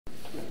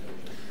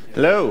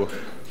Hello. Can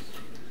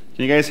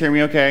you guys hear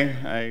me okay?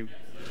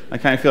 I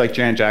kind of feel like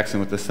Janet Jackson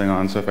with this thing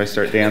on, so if I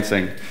start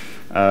dancing,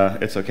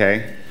 it's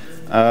okay.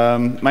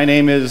 My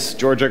name is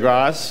Jorge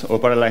Agraz, o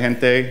para la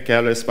gente que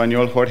habla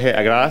español, Jorge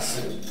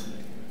Agraz.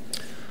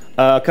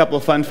 A couple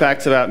of fun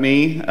facts about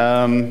me.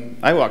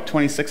 I walked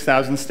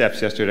 26,000 steps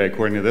yesterday,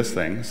 according to this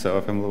thing, so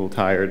if I'm a little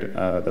tired,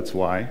 that's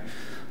why.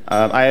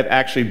 I have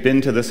actually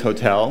been to this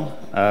hotel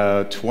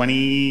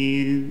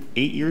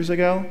 28 years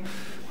ago.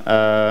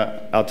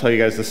 I'll tell you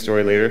guys this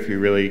story later if you're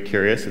really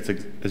curious. It's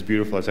as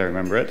beautiful as I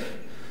remember it.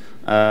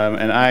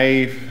 And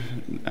I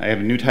have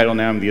a new title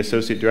now. I'm the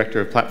Associate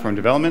Director of Platform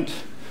Development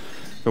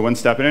for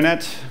Onestop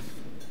Internet.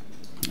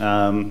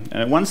 And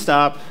at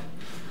Onestop,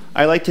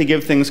 I like to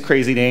give things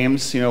crazy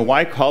names.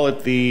 Why call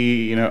it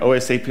the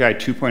OS API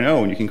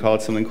 2.0 when you can call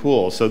it something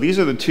cool? So these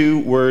are the two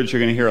words you're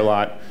going to hear a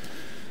lot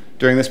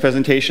during this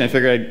presentation. I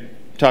figured I'd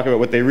talk about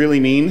what they really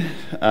mean.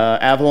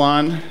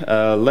 Avalon,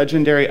 a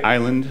legendary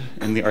island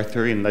in the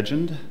Arthurian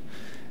legend,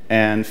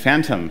 and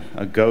Phantom,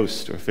 a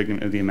ghost or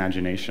figment of the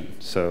imagination.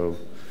 So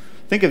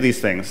think of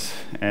these things,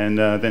 and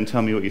then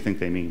tell me what you think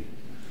they mean.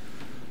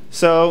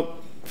 So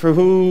for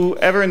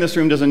whoever in this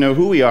room doesn't know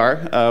who we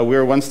are,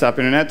 we're Onestop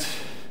Internet.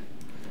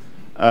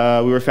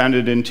 We were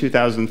founded in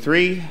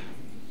 2003.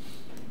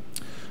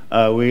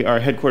 We are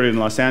headquartered in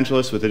Los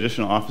Angeles with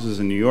additional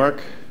offices in New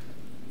York.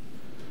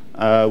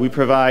 We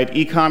provide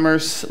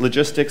e-commerce,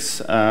 logistics,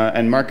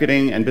 and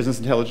marketing and business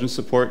intelligence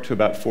support to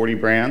about 40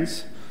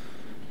 brands.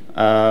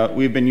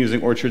 We've been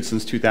using Orchard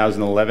since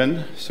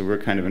 2011, so we're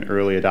kind of an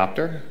early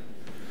adopter.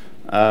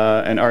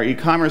 And our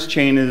e-commerce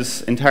chain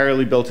is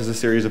entirely built as a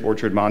series of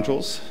Orchard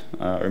modules,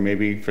 or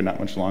maybe for not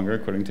much longer,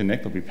 according to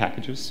Nick, there'll be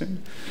packages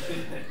soon.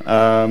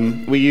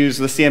 We use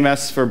the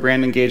CMS for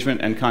brand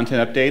engagement and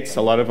content updates.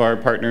 A lot of our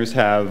partners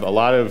have a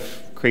lot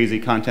of crazy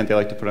content they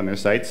like to put on their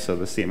sites, so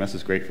the CMS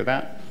is great for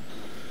that.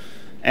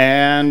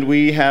 And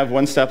we have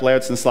Onestop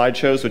layouts and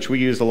slideshows, which we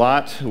use a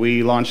lot.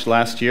 We launched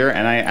last year,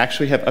 and I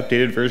actually have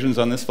updated versions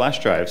on this flash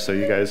drive, so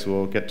you guys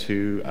will get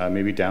to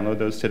maybe download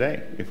those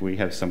today if we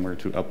have somewhere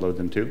to upload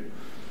them to.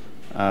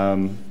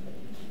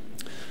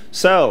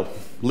 So,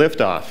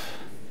 liftoff.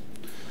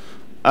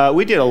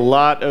 We did a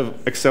lot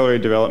of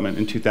accelerated development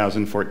in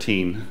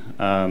 2014.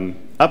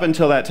 Up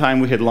until that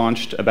time, we had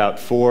launched about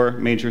 4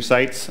 major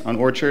sites on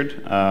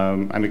Orchard.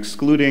 I'm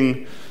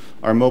excluding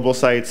our mobile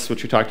sites,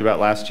 which we talked about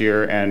last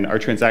year, and our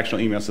transactional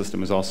email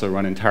system is also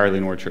run entirely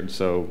in Orchard.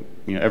 So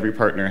every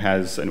partner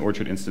has an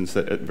Orchard instance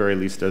that at very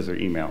least does their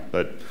email.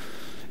 But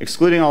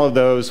excluding all of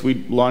those,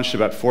 we launched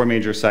about 4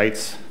 major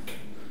sites.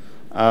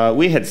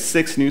 We had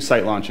 6 new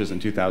site launches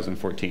in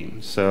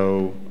 2014.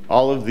 So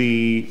all of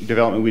the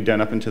development we'd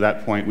done up until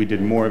that point, we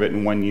did more of it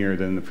in 1 year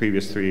than the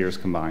previous 3 years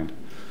combined.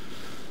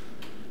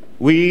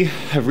 We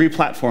have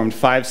replatformed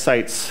 5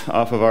 sites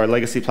off of our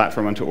legacy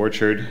platform onto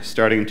Orchard,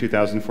 starting in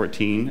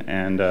 2014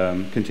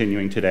 and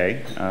continuing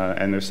today.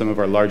 And they're some of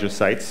our largest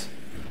sites.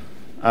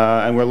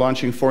 And we're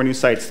launching 4 new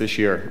sites this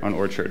year on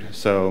Orchard.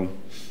 So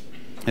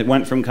it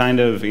went from kind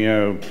of, I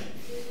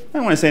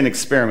don't want to say an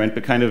experiment,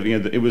 but kind of,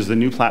 it was the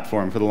new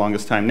platform for the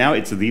longest time. Now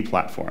it's the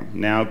platform.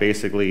 Now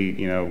basically,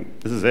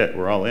 this is it.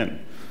 We're all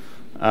in.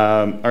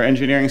 Our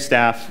engineering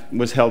staff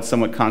was held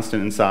somewhat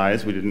constant in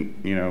size. We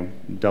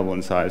didn't, double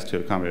in size to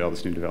accommodate all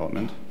this new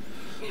development.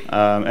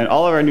 And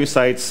all of our new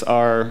sites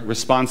are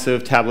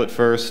responsive, tablet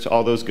first,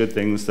 all those good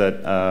things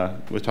that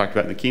was talked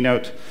about in the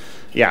keynote.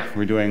 Yeah,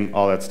 we're doing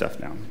all that stuff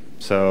now.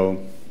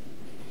 So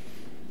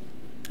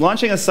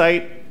launching a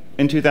site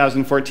in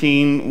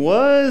 2014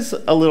 was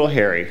a little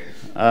hairy.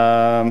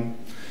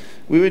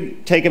 We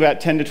would take about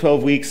 10 to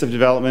 12 weeks of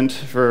development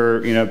for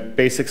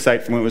basic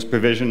site from when it was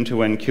provisioned to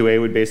when QA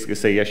would basically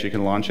say, yes, you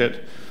can launch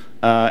it.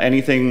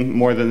 Anything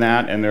more than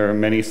that, and there are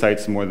many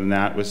sites more than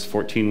that, was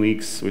 14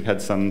 weeks. We've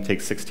had some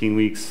take 16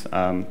 weeks.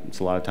 It's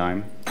a lot of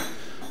time.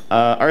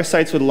 Our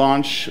sites would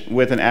launch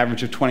with an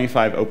average of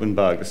 25 open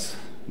bugs.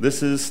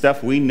 This is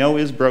stuff we know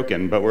is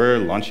broken, but we're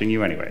launching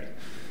you anyway.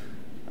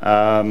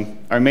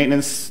 Our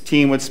maintenance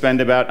team would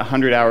spend about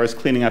 100 hours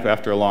cleaning up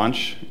after a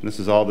launch. And this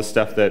is all the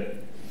stuff that,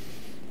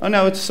 oh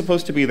no, it's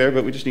supposed to be there,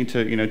 but we just need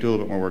to do a little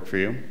bit more work for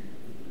you.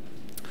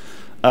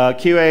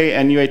 QA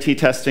and UAT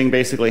testing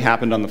basically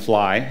happened on the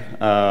fly.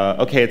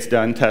 Okay, it's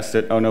done, test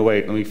it. Oh no,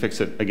 wait, let me fix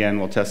it again,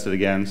 we'll test it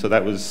again. So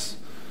that was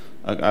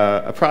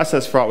a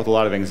process fraught with a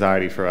lot of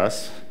anxiety for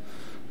us.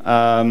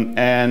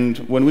 And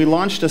when we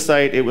launched a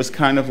site, it was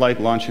kind of like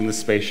launching the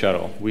space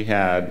shuttle. We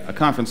had a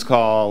conference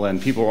call, and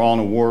people were all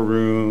in a war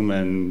room,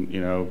 and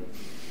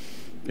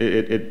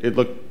it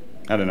looked,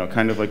 I don't know,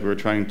 kind of like we were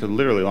trying to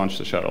literally launch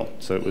the shuttle.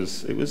 So it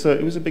was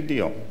a big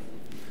deal.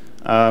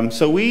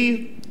 So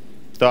we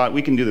thought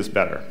we can do this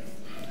better.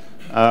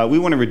 We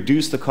want to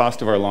reduce the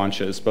cost of our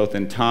launches, both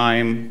in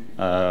time,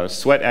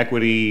 sweat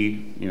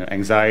equity,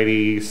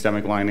 anxiety,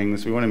 stomach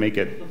linings. We want to make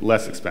it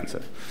less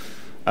expensive.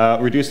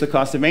 Reduce the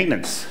cost of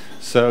maintenance.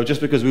 So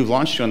just because we've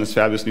launched you on this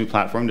fabulous new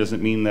platform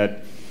doesn't mean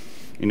that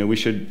we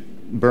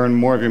should burn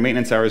more of your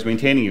maintenance hours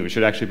maintaining you. It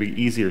should actually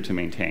be easier to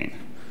maintain.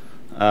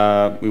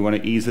 We want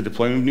to ease the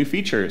deployment of new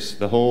features.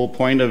 The whole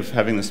point of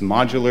having this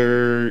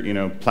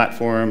modular,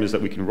 platform is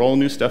that we can roll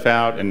new stuff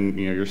out, and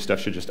your stuff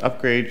should just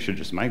upgrade, should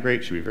just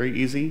migrate, should be very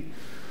easy.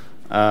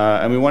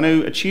 And we want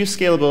to achieve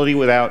scalability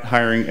without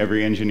hiring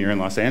every engineer in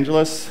Los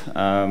Angeles.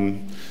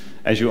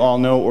 As you all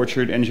know,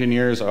 Orchard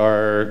engineers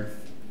are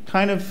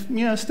kind of,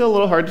 still a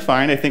little hard to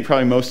find. I think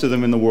probably most of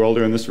them in the world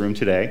are in this room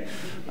today.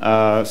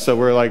 So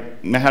we're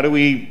like, how do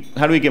we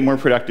get more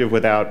productive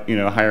without,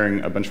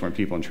 hiring a bunch more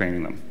people and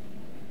training them?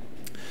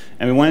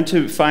 And we wanted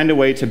to find a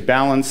way to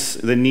balance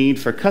the need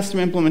for custom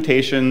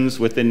implementations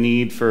with the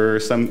need for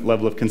some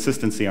level of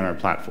consistency on our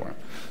platform.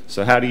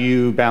 So how do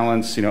you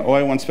balance, oh,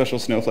 I want special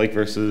Snowflake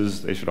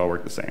versus they should all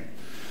work the same?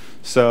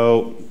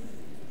 So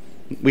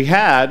we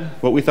had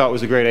what we thought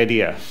was a great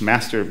idea,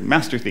 master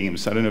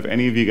themes. I don't know if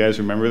any of you guys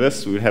remember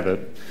this. We would have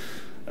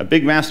a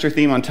big master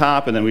theme on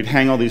top, and then we'd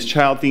hang all these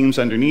child themes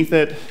underneath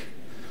it.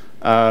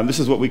 This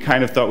is what we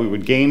kind of thought we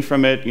would gain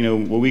from it.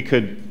 Where we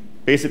could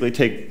basically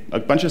take a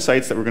bunch of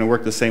sites that were going to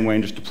work the same way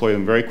and just deploy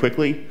them very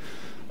quickly.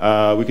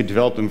 We could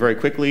develop them very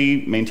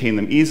quickly, maintain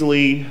them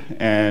easily,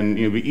 and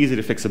it'd be easy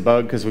to fix a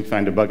bug because we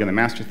find a bug in the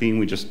master theme,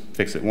 we just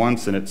fix it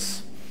once and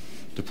it's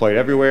deployed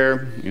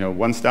everywhere,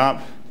 one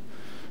stop,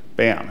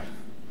 bam.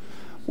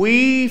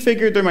 We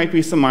figured there might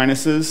be some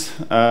minuses.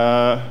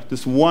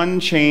 This one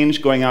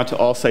change going out to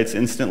all sites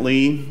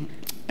instantly,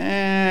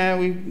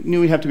 we knew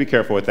we'd have to be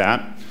careful with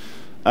that.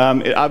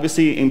 It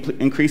obviously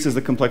increases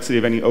the complexity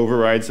of any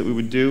overrides that we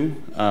would do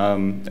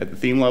at the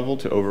theme level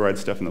to override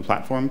stuff in the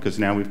platform, because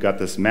now we've got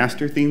this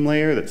master theme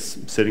layer that's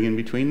sitting in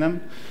between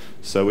them.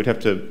 So we'd have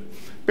to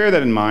bear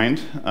that in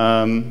mind.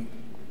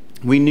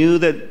 We knew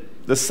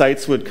that the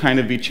sites would kind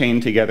of be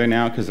chained together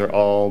now because they're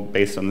all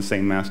based on the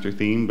same master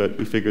theme, but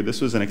we figured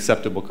this was an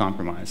acceptable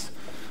compromise.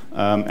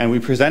 And we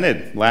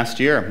presented last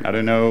year. I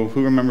don't know,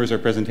 who remembers our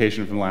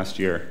presentation from last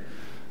year?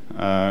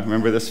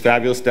 Remember this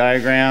fabulous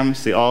diagram?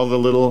 See all the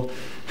little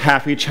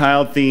happy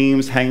child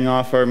themes hanging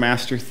off our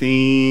master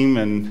theme,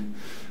 and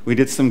we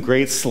did some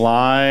great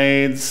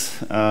slides.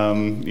 See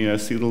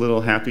the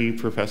little happy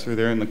professor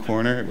there in the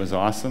corner? It was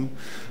awesome.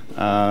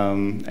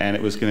 And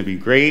it was going to be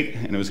great,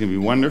 and it was going to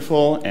be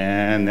wonderful,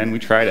 and then we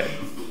tried it.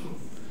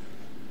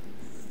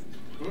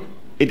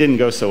 It didn't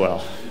go so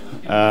well.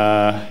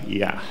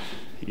 Yeah.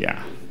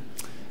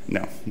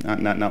 No,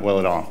 not well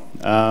at all.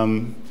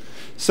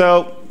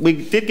 So we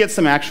did get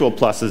some actual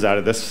pluses out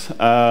of this.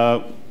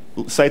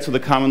 Sites with a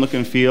common look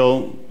and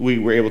feel, we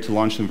were able to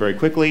launch them very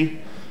quickly.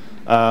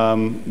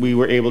 We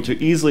were able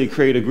to easily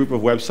create a group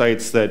of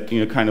websites that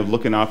kind of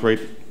look and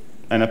operate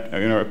and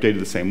are updated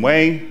the same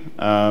way.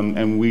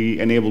 And we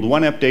enabled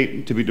one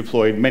update to be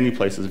deployed many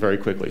places very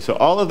quickly. So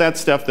all of that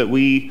stuff that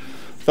we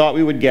thought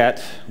we would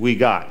get, we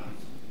got.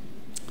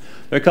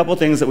 There are a couple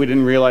things that we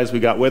didn't realize we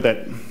got with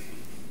it.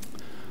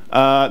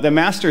 The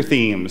master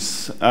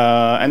themes,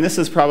 and this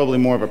is probably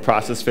more of a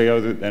process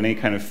failure than any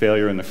kind of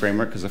failure in the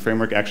framework, because the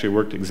framework actually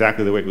worked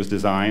exactly the way it was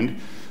designed.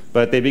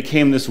 But they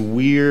became this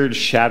weird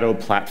shadow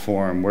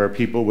platform where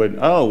people would,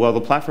 oh, well, the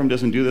platform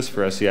doesn't do this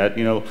for us yet.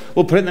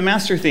 We'll put it in the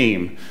master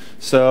theme.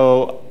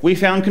 So we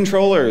found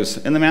controllers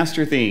in the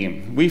master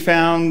theme. We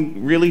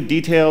found really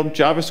detailed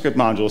JavaScript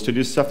modules to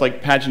do stuff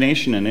like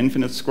pagination and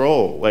infinite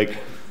scroll. Like,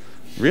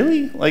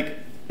 really? Like,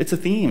 it's a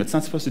theme. It's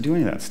not supposed to do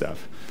any of that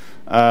stuff.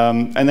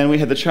 And then we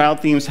had the child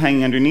themes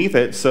hanging underneath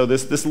it, so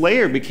this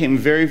layer became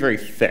very, very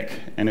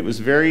thick, and it was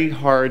very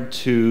hard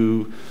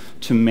to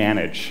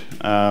manage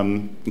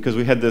because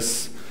we had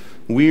this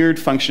weird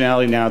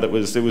functionality now that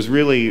it was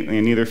really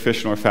neither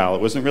fish nor fowl.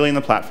 It wasn't really in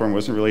the platform, it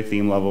wasn't really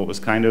theme level, it was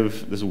kind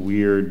of this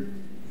weird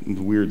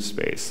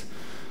space.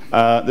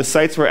 The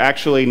sites were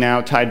actually now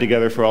tied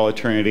together for all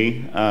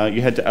eternity.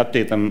 You had to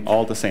update them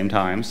all at the same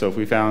time, so if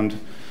we found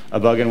a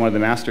bug in one of the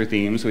master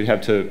themes, we'd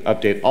have to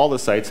update all the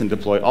sites and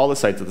deploy all the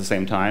sites at the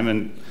same time.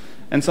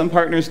 And some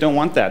partners don't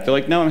want that. They're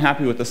like, no, I'm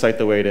happy with the site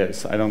the way it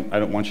is. I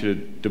don't want you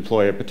to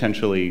deploy a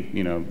potentially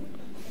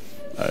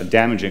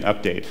damaging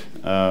update.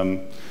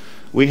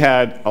 We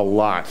had a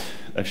lot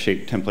of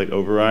shape template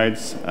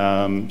overrides.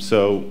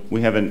 So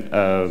we have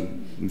a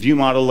view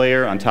model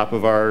layer on top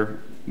of our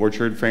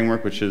Orchard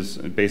framework, which is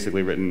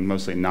basically written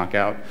mostly in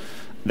Knockout.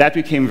 That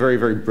became very,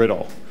 very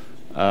brittle.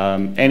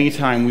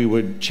 Anytime we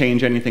would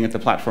change anything at the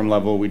platform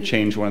level, we'd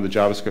change one of the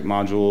JavaScript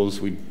modules,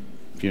 we'd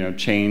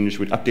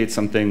update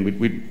something,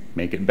 we'd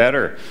make it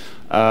better.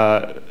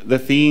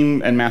 The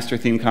theme and master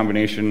theme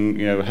combination,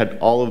 had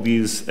all of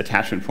these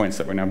attachment points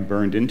that were now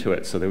burned into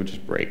it, so they would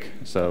just break.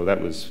 So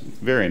that was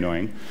very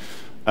annoying.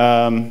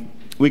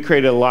 We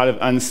created a lot of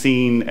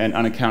unseen and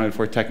unaccounted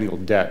for technical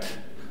debt.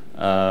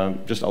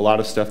 Just a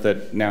lot of stuff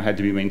that now had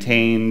to be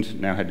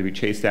maintained, now had to be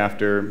chased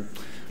after.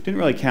 Didn't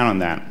really count on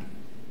that.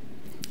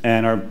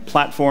 And our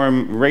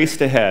platform raced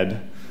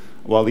ahead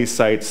while these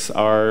sites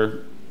are,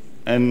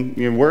 and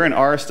we're and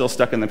are still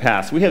stuck in the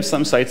past. We have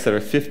some sites that are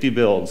 50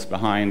 builds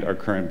behind our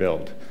current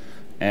build.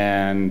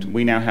 And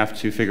we now have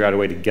to figure out a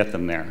way to get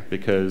them there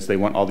because they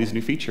want all these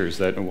new features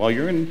that, well,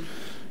 you're in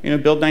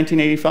build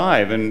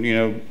 1985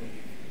 and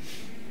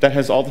that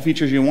has all the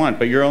features you want,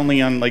 but you're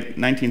only on like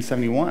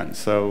 1971.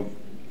 So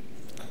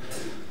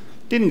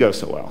didn't go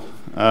so well.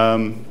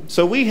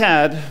 So we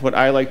had what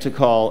I like to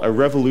call a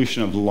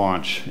revolution of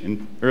launch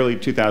in early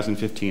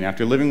 2015.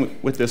 After living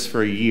with this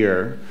for a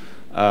year,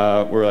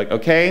 we're like,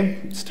 okay,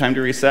 it's time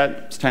to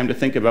reset. It's time to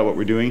think about what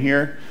we're doing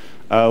here.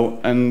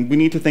 And we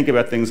need to think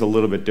about things a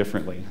little bit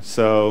differently.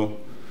 So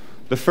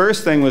the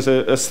first thing was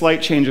a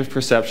slight change of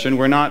perception.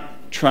 We're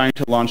not trying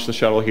to launch the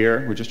shuttle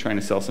here. We're just trying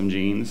to sell some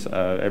jeans.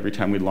 Every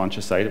time we'd launch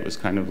a site, it was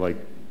kind of like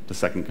the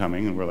second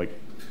coming. And we're like,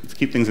 let's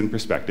keep things in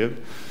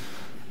perspective.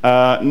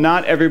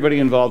 Not everybody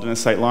involved in a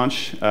site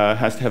launch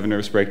has to have a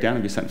nervous breakdown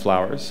and be sent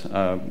flowers.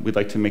 We'd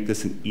like to make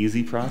this an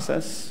easy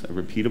process, a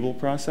repeatable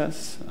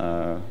process,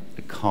 a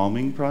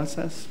calming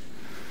process.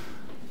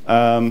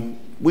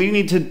 We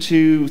need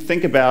to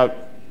think about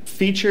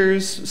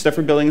features, stuff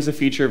we're building as a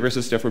feature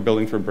versus stuff we're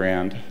building for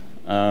brand.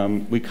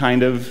 We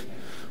kind of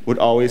would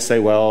always say,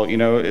 well, you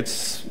know,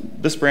 this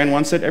brand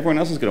wants it, everyone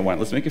else is going to want it,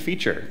 let's make a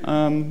feature.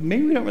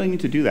 Maybe we don't really need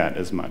to do that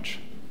as much.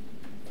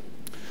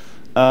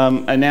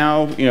 And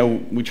now, you know,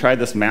 we tried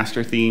this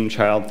master theme,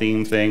 child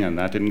theme thing, and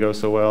that didn't go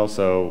so well.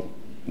 So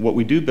what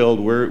we do build,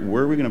 where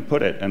are we going to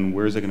put it, and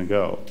where's it going to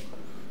go?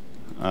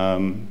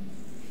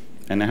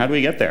 And how do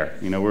we get there?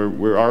 You know,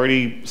 we're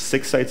already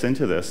 6 sites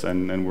into this,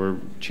 and we're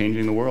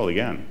changing the world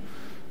again.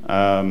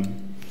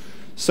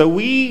 So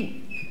we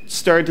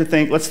started to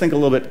think, let's think a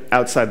little bit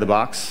outside the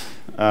box.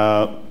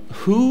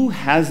 Who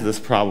has this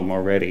problem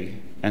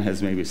already and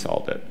has maybe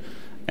solved it?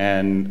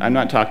 And I'm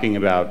not talking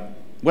about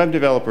web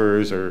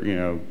developers or, you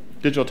know,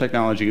 digital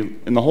technology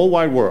in the whole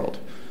wide world.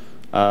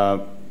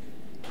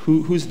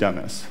 Who's done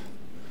this?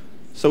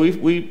 So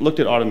we looked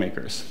at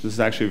automakers. This is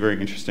actually a very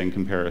interesting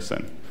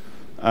comparison.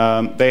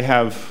 They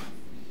have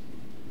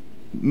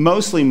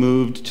mostly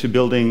moved to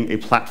building a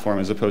platform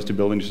as opposed to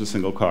building just a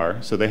single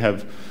car. So they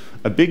have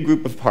a big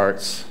group of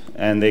parts,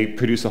 and they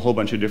produce a whole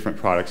bunch of different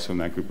products from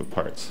that group of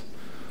parts.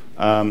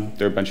 There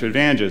are a bunch of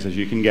advantages, as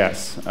you can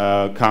guess.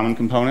 Common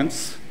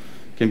components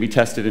can be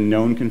tested in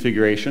known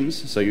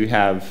configurations. So you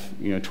have,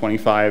 you know,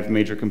 25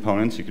 major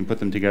components. You can put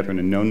them together in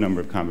a known number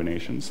of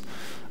combinations.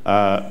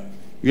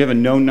 You have a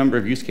known number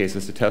of use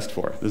cases to test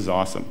for. This is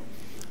awesome.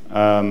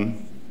 Under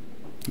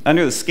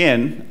the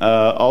skin,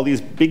 all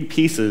these big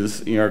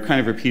pieces, you know, are kind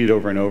of repeated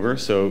over and over.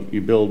 So you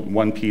build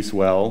one piece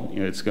well, you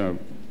know, it's going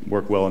to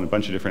work well in a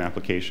bunch of different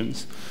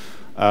applications.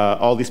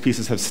 All these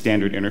pieces have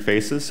standard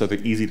interfaces, so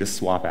they're easy to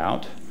swap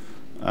out.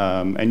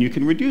 And you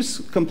can reduce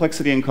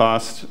complexity and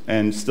cost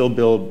and still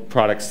build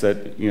products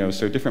that, you know,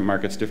 serve different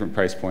markets, different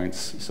price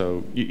points.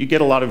 So you get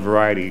a lot of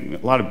variety,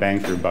 a lot of bang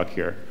for your buck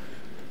here.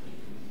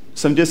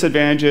 Some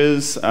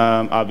disadvantages,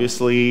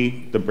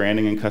 obviously, the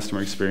branding and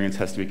customer experience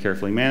has to be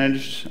carefully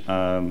managed.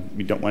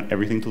 You don't want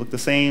everything to look the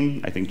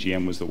same. I think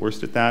GM was the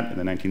worst at that in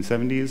the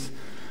 1970s.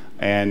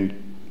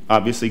 And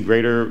obviously,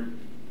 greater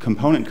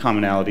component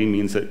commonality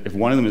means that if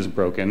one of them is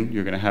broken,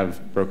 you're going to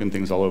have broken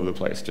things all over the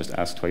place. Just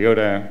ask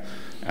Toyota,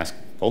 ask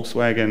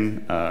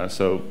Volkswagen.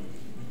 So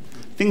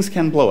things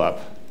can blow up.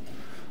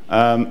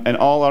 And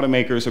all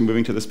automakers are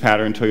moving to this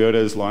pattern. Toyota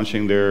is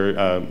launching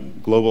their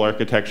global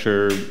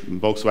architecture.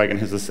 Volkswagen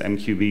has this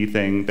MQB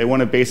thing. They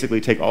want to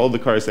basically take all of the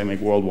cars they make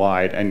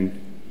worldwide and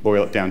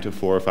boil it down to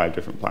 4 or 5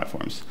 different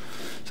platforms.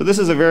 So this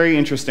is a very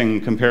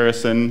interesting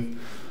comparison.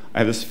 I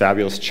have this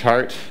fabulous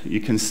chart.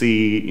 You can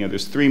see, you know,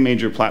 there's 3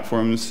 major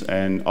platforms,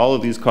 and all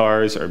of these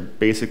cars are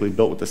basically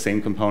built with the same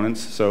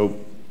components. So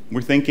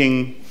we're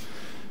thinking,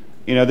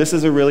 you know, this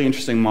is a really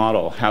interesting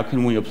model. How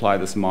can we apply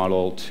this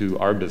model to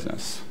our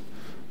business?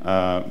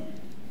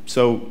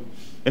 So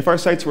if our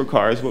sites were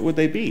cars, what would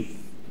they be?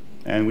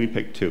 And we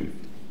picked 2.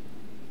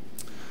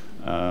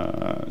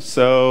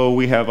 So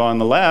we have on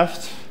the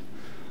left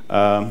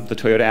the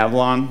Toyota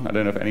Avalon. I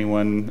don't know if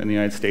anyone in the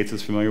United States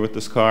is familiar with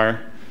this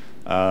car.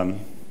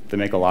 They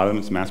make a lot of them.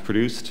 It's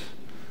mass-produced.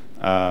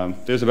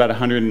 There's about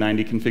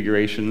 190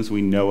 configurations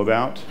we know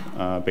about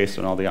based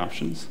on all the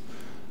options.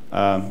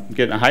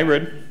 Getting a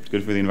hybrid, it's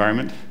good for the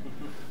environment.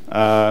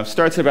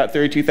 Starts at about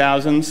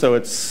 $32,000, so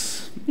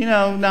it's, you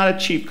know, not a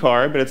cheap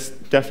car, but it's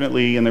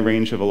definitely in the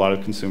range of a lot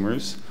of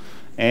consumers.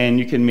 And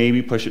you can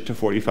maybe push it to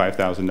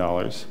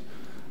 $45,000.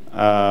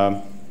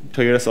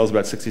 Toyota sells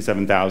about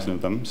 67,000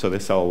 of them, so they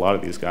sell a lot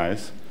of these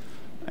guys.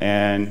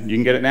 And you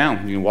can get it now.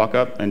 You can walk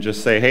up and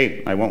just say,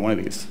 hey, I want one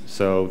of these.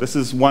 So this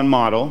is one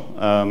model,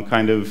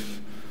 kind of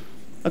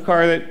a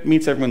car that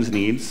meets everyone's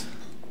needs.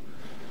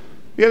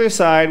 The other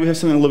side, we have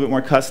something a little bit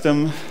more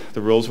custom,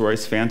 the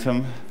Rolls-Royce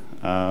Phantom.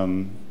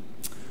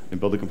 They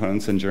build the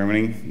components in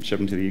Germany, ship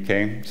them to the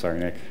UK. Sorry,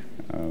 Nick.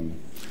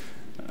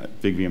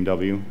 Big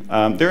BMW.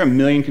 There are 1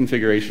 million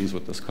configurations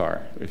with this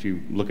car, if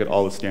you look at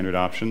all the standard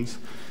options.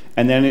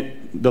 And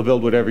then they'll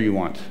build whatever you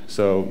want.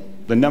 So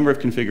the number of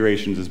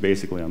configurations is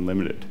basically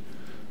unlimited.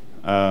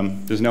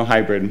 There's no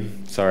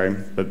hybrid, sorry,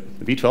 but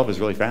the V12 is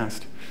really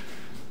fast.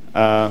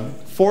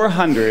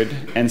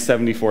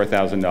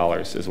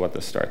 $474,000 is what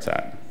this starts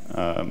at.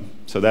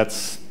 So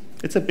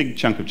it's a big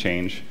chunk of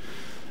change.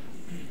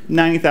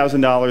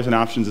 $90,000 in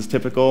options is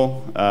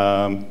typical.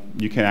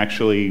 You can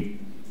actually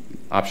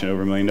option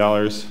over $1 million.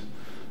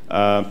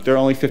 There are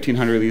only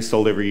 1,500 of these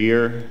sold every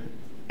year.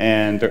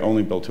 and they're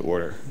only built to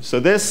order. So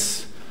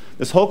this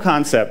whole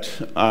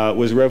concept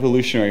was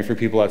revolutionary for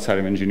people outside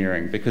of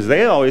engineering, because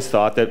they always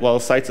thought that, well,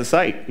 a site's a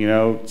site. You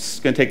know, it's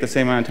going to take the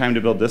same amount of time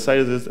to build this site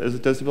as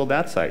it does to build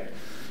that site.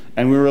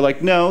 And we were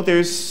like, no,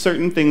 there's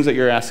certain things that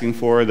you're asking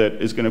for that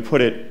is going to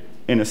put it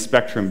in a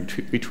spectrum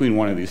between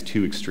one of these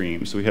two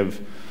extremes. So we have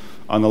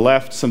on the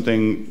left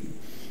something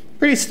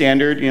pretty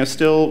standard, you know,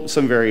 still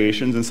some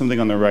variations, and something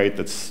on the right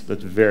that's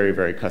very,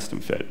 very custom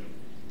fit.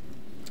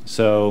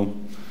 So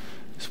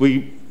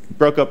we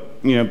broke up,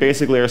 you know,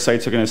 basically our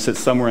sites are going to sit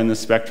somewhere in this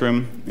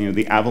spectrum. You know,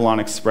 the Avalon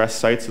Express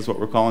sites is what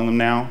we're calling them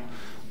now.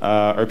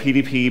 Our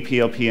PDP,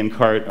 PLP, and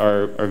CART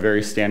are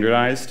very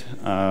standardized.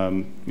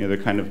 You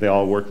know, they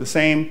all work the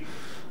same.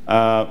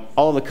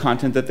 All of the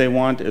content that they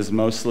want is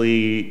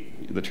mostly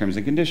the terms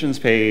and conditions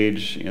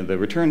page. You know, the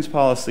returns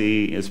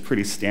policy is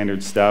pretty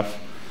standard stuff.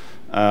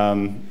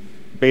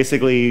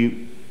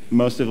 Basically,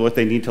 most of what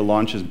they need to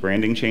launch is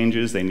branding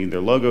changes. They need their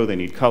logo, they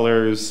need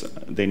colors,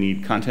 they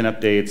need content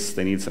updates,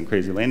 they need some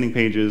crazy landing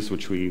pages,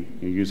 which we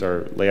use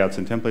our layouts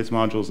and templates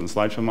modules and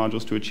slideshow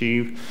modules to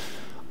achieve.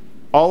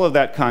 All of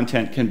that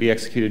content can be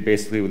executed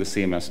basically with a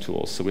CMS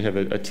tool. So we have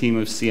a team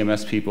of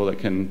CMS people that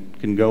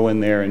can go in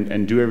there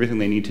and do everything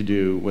they need to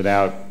do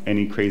without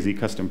any crazy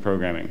custom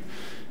programming.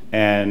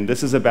 And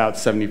this is about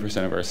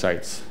 70% of our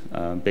sites,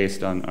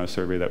 based on a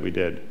survey that we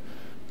did.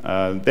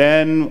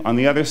 Then on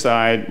the other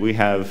side, we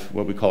have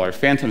what we call our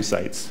phantom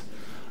sites.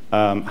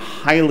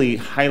 Highly,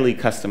 highly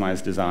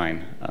customized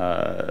design.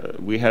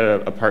 We had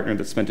a partner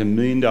that spent $1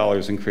 million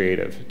in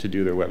creative to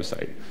do their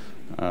website.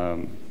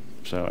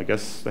 So I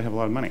guess they have a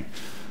lot of money.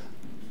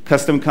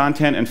 Custom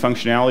content and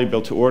functionality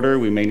built to order.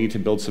 We may need to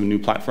build some new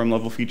platform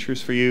level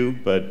features for you,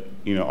 but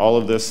you know, all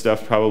of this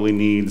stuff probably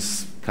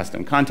needs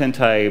custom content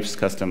types,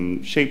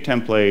 custom shape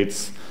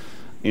templates.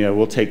 You know,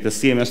 we'll take the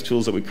CMS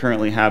tools that we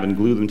currently have and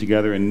glue them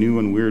together in new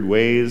and weird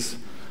ways.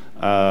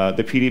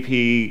 The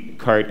PDP,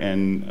 CART,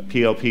 and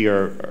PLP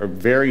are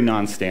very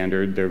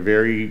non-standard. They're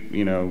very,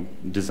 you know,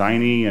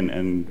 designy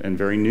and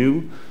very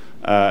new.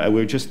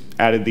 We've just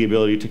added the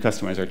ability to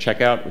customize our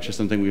checkout, which is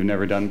something we've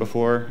never done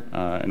before,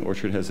 and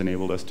Orchard has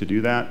enabled us to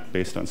do that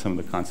based on some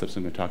of the concepts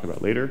I'm going to talk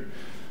about later.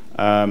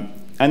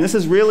 And this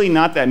is really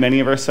not that many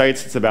of our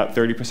sites. It's about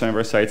 30% of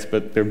our sites,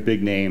 but they're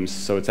big names,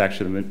 so it's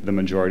actually the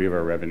majority of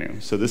our revenue.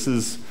 So this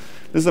is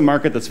a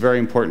market that's very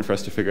important for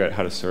us to figure out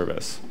how to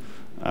service.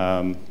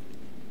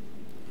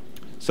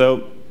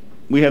 So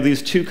we have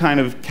these two kind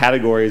of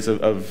categories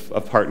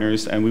of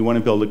partners, and we want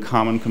to build a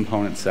common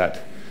component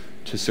set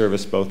to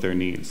service both their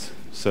needs.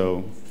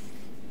 So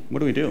what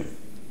do we do?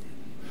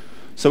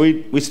 So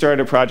we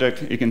started a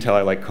project, you can tell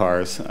I like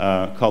cars,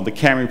 called the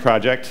Camry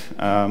Project.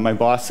 My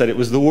boss said it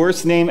was the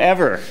worst name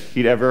ever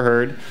he'd ever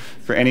heard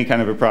for any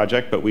kind of a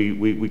project, but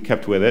we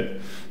kept with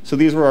it. So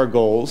these were our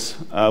goals.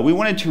 We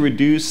wanted to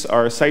reduce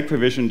our site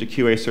provision to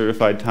QA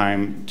certified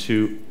time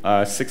to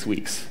 6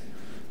 weeks.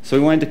 So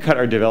we wanted to cut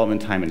our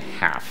development time in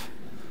half.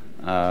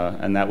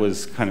 And that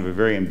was kind of a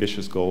very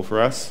ambitious goal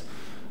for us.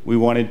 We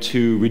wanted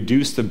to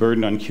reduce the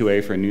burden on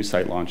QA for new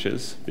site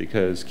launches,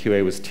 because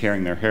QA was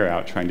tearing their hair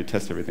out trying to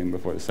test everything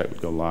before the site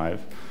would go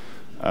live.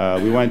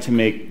 We wanted to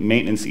make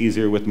maintenance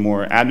easier with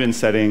more admin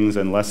settings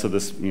and less of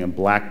this, you know,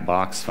 black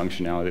box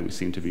functionality that we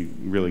seem to be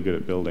really good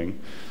at building.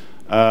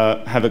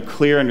 Have a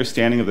clear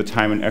understanding of the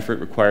time and effort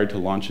required to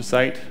launch a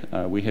site.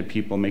 We had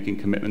people making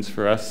commitments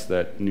for us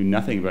that knew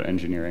nothing about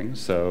engineering,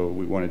 so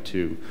we wanted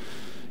to,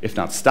 if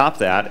not stop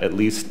that, at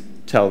least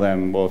tell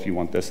them, well, if you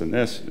want this and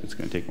this, it's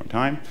going to take more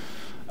time.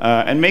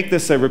 And make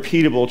this a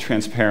repeatable,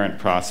 transparent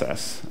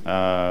process.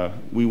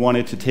 We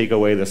wanted to take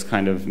away this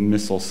kind of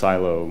missile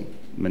silo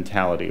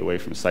mentality away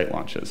from site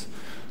launches.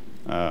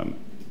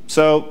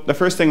 So the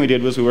first thing we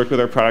did was we worked with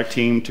our product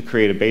team to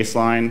create a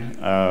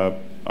baseline.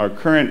 Our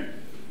current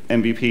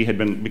MVP had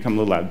become a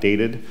little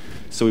outdated,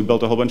 so we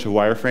built a whole bunch of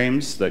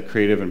wireframes that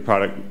creative and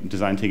product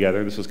designed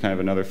together. This was kind of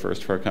another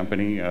first for our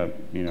company. You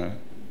know,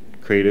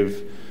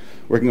 creative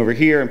working over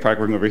here and product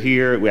working over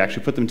here. We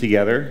actually put them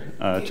together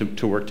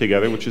to work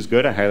together, which is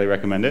good. I highly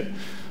recommend it.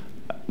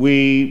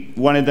 We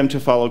wanted them to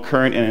follow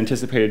current and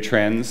anticipated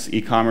trends.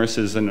 E-commerce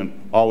is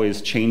an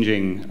always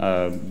changing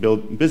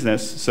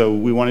business, so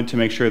we wanted to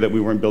make sure that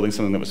we weren't building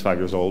something that was 5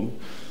 years old.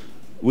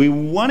 We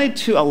wanted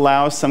to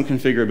allow some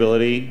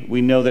configurability.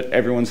 We know that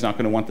everyone's not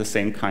going to want the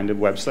same kind of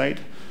website,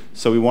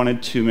 so we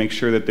wanted to make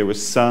sure that there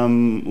was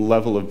some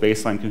level of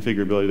baseline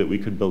configurability that we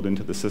could build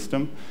into the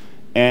system.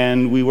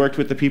 And we worked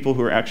with the people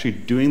who are actually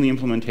doing the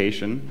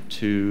implementation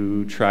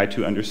to try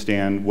to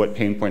understand what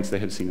pain points they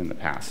had seen in the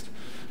past.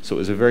 So it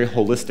was a very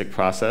holistic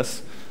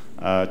process.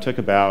 It took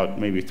about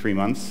maybe 3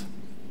 months.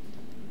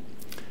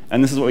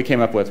 And this is what we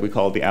came up with. We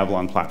call it the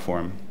Avalon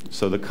platform.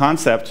 So the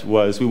concept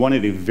was we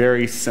wanted a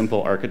very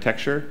simple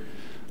architecture,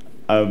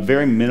 a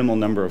very minimal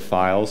number of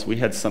files. We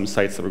had some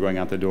sites that were going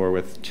out the door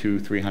with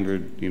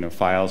 200-300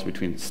 files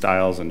between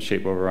styles and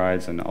shape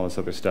overrides and all this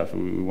other stuff.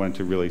 We wanted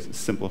to really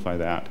simplify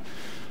that.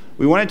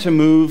 We wanted to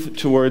move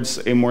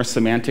towards a more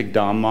semantic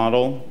DOM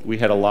model. We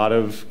had a lot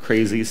of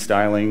crazy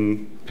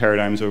styling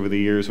paradigms over the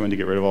years. We wanted to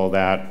get rid of all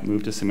that,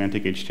 move to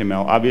semantic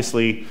HTML.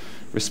 Obviously,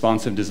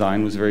 responsive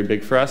design was very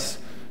big for us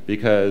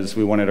because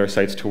we wanted our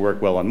sites to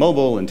work well on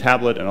mobile and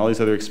tablet and all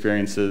these other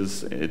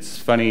experiences. It's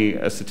funny,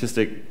 a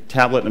statistic,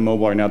 tablet and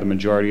mobile are now the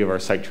majority of our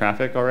site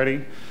traffic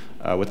already,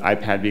 with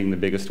iPad being the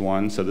biggest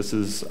one. So this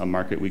is a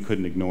market we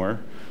couldn't ignore.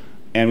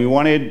 And we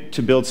wanted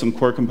to build some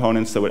core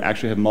components that would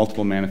actually have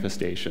multiple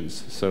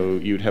manifestations. So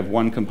you'd have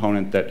one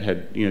component that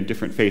had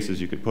different faces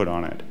you could put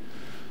on it.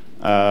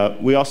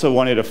 We also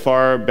wanted a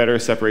far better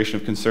separation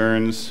of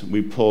concerns.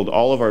 We pulled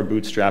all of our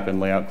Bootstrap and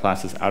layout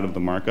classes out of the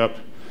markup.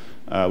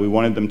 We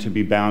wanted them to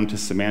be bound to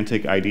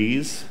semantic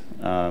IDs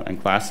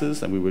and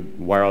classes, and we would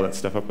wire all that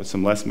stuff up with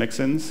some less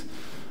mix-ins.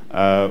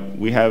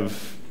 We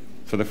have,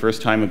 for the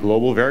first time, a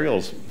global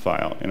variables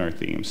file in our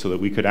theme so that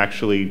we could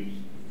actually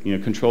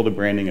control the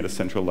branding at a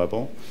central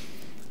level.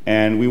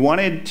 And we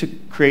wanted to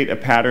create a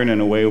pattern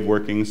and a way of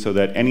working so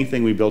that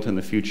anything we built in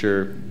the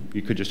future,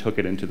 you could just hook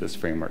it into this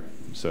framework.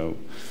 So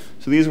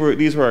these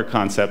were our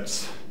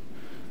concepts.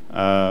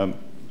 The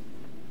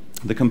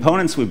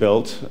components we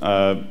built,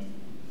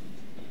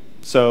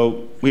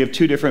 so we have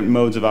two different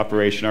modes of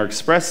operation. Our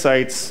Express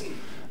sites,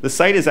 the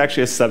site is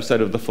actually a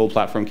subset of the full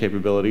platform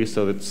capability,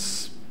 so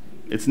it's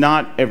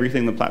not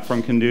everything the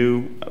platform can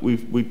do.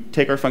 We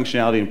take our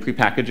functionality and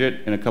prepackage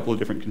it in a couple of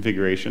different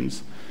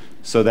configurations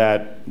so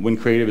that when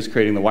creative is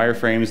creating the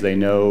wireframes, they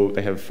know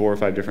they have 4 or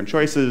 5 different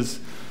choices.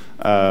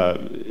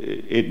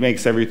 It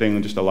makes everything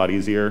just a lot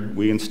easier.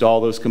 We install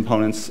those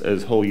components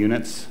as whole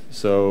units,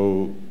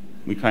 so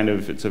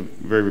it's a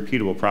very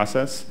repeatable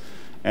process.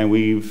 And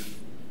we've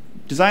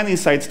designed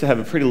these sites to have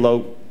a pretty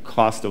low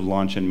cost of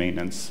launch and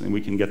maintenance, and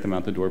we can get them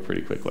out the door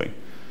pretty quickly.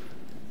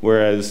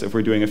 Whereas if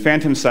we're doing a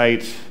phantom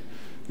site,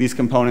 these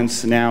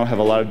components now have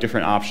a lot of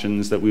different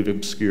options that we've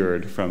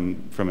obscured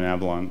from an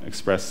Avalon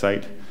Express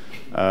site.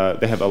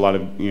 They have a lot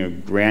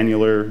of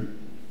granular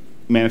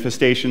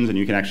manifestations, and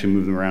you can actually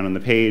move them around on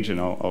the page, and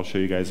I'll show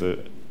you guys a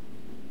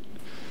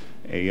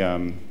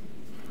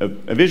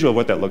visual of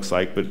what that looks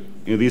like. But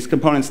these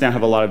components now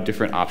have a lot of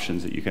different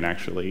options that you can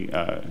actually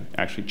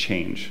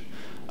change.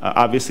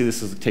 Obviously,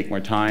 this will take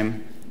more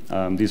time.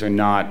 These are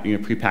not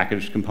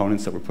prepackaged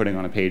components that we're putting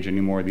on a page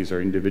anymore. These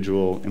are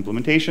individual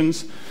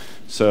implementations.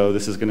 So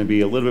this is going to be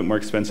a little bit more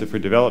expensive for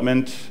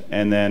development,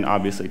 and then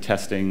obviously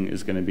testing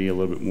is going to be a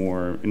little bit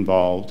more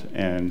involved,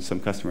 and some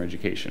customer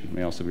education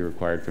may also be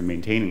required for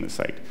maintaining the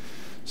site.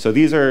 So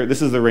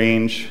this is the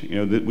range.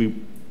 That we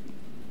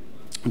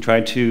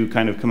tried to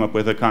kind of come up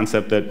with a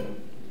concept that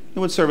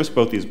would service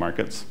both these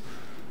markets.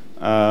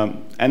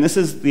 And this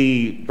is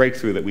the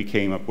breakthrough that we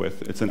came up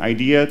with. It's an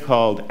idea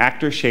called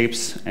actor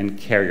shapes and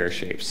carrier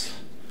shapes.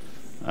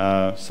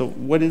 So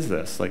what is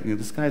this?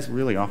 This guy's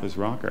really off his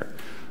rocker.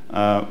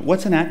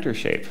 What's an actor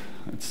shape?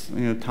 It's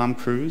Tom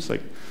Cruise.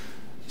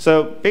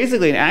 So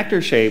basically, an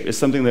actor shape is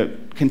something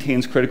that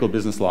contains critical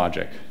business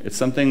logic. It's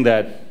something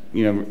that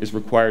is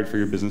required for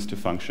your business to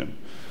function.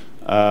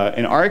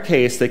 In our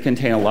case, they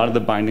contain a lot of the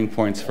binding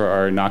points for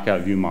our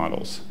knockout view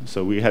models.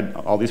 So we had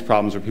all these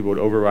problems where people would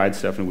override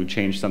stuff and we'd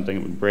change something,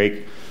 it would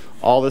break.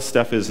 All this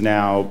stuff is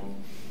now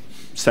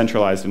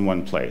centralized in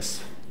one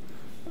place.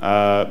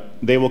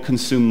 They will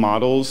consume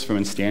models from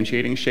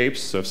instantiating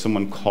shapes. So if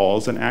someone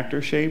calls an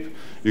actor shape,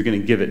 you're going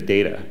to give it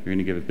data. You're going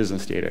to give it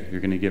business data.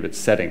 You're going to give it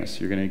settings.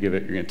 You're going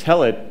to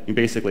tell it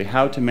basically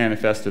how to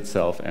manifest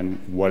itself and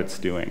what it's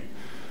doing.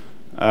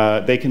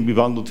 They can be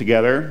bundled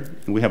together.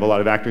 We have a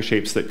lot of actor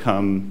shapes that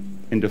come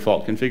in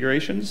default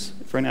configurations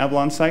for an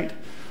Avalon site,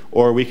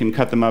 or we can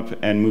cut them up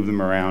and move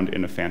them around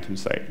in a phantom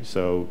site.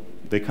 So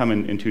they come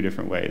in 2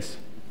 different ways.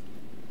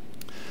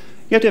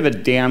 You have to have a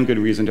damn good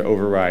reason to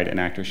override an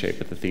actor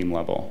shape at the theme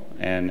level.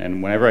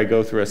 And whenever I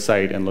go through a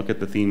site and look at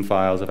the theme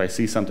files, if I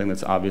see something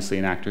that's obviously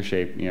an actor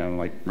shape,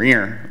 like what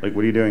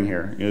are you doing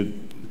here?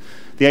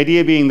 The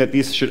idea being that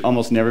these should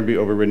almost never be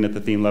overridden at the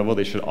theme level.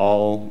 They should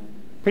all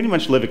pretty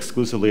much live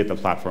exclusively at the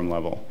platform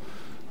level.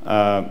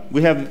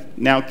 We have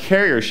now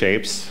carrier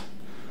shapes,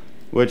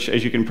 which,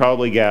 as you can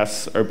probably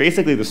guess, are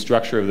basically the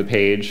structure of the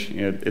page.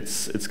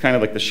 It's kind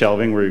of like the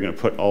shelving where you're going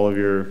to put all of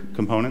your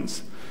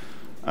components.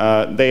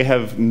 They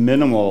have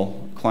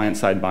minimal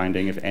client-side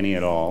binding, if any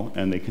at all,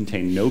 and they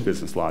contain no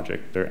business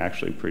logic. They're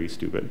actually pretty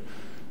stupid.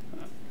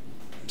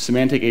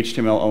 Semantic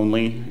HTML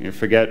only.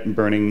 Forget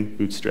burning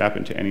Bootstrap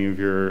into any of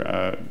your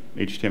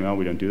HTML.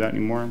 We don't do that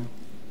anymore.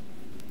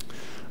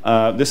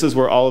 This is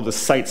where all of the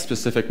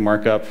site-specific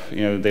markup,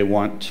 they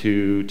want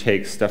to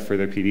take stuff for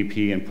their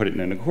PDP and put it in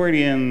an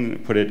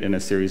accordion, put it in a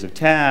series of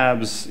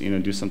tabs,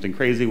 do something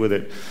crazy with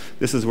it.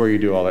 This is where you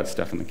do all that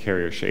stuff in the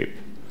carrier shape.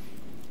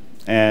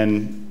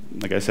 And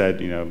like I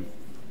said,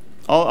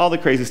 all the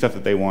crazy stuff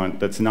that they want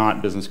that's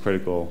not business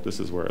critical, this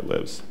is where it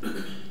lives.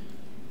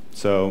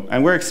 So,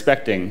 and we're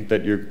expecting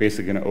that you're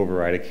basically going to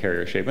override a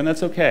carrier shape, and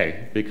that's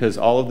okay, because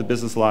all of the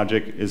business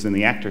logic is in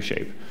the actor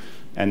shape.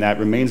 And that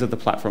remains at the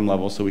platform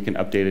level, so we can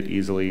update it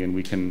easily, and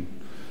we can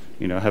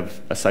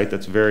have a site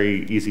that's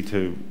very easy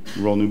to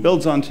roll new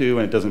builds onto,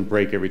 and it doesn't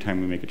break every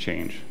time we make a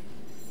change.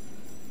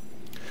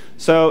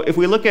 So if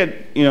we look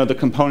at the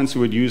components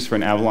we would use for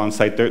an Avalon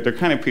site, they're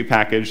kind of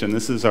prepackaged, and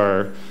this is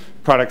our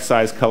product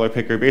size color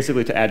picker.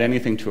 Basically, to add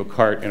anything to a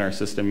cart in our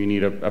system, you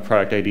need a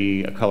product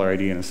ID, a color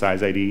ID, and a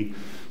size ID.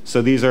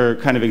 So these are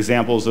kind of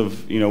examples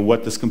of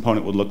what this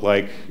component would look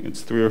like.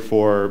 It's 3 or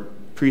 4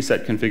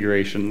 preset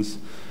configurations.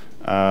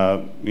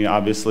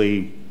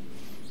 Obviously,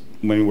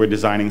 when we're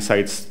designing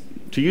sites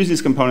to use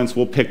these components,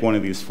 we'll pick one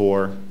of these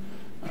 4.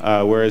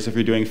 Whereas if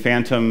you're doing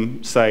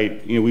Phantom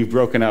site, we've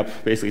broken up,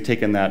 basically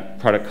taken that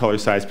product color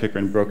size picker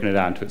and broken it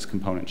out into its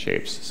component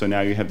shapes. So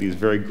now you have these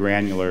very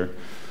granular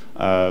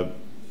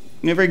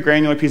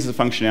pieces of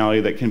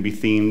functionality that can be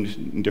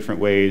themed in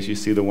different ways. You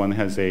see the one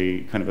has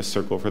a kind of a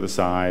circle for the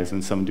size,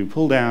 and some do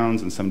pull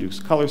downs, and some do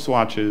color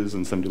swatches,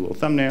 and some do little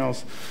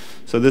thumbnails.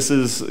 So this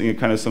is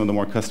kind of some of the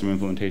more custom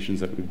implementations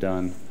that we've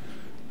done.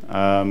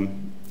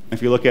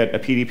 If you look at a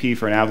PDP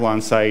for an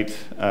Avalon site,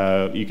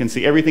 you can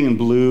see everything in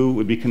blue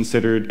would be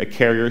considered a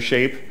carrier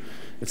shape.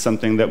 It's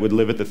something that would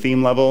live at the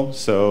theme level,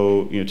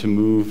 so to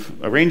move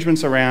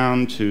arrangements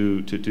around,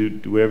 to do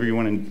whatever you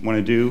want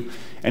to do.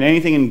 And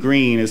anything in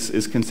green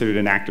is considered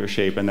an actor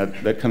shape, and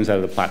that comes out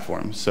of the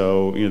platform.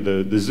 So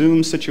the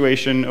zoom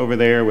situation over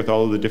there with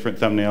all of the different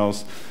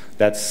thumbnails,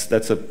 that's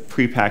a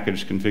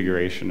prepackaged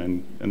configuration.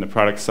 And the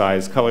product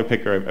size color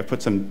picker, I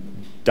put some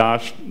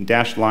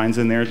dashed lines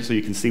in there so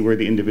you can see where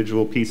the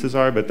individual pieces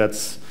are, but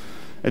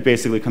it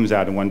basically comes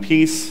out in one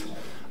piece.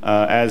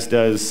 As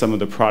does some of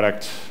the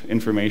product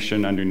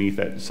information underneath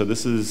it. So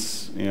this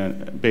is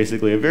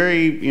basically a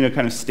very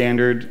kind of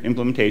standard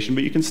implementation,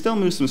 but you can still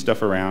move some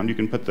stuff around. You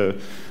can put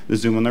the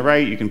zoom on the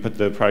right. You can put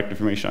the product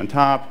information on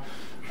top.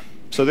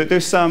 So that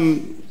there's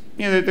some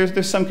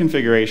there's some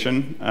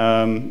configuration.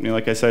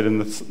 Like I said in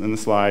the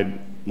slide,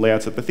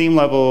 layouts at the theme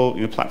level.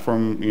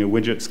 Platform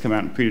widgets come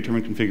out in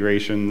predetermined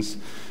configurations,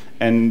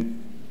 and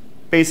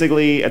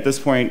basically at this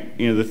point,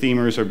 the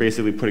themers are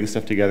basically putting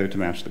stuff together to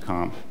match the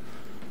comp.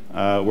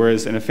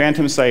 Whereas in a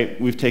Phantom site,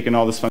 we've taken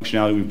all this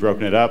functionality, we've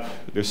broken it up.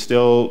 There's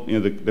still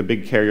the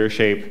big carrier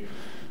shape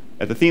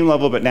at the theme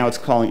level, but now it's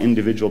calling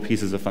individual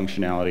pieces of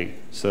functionality.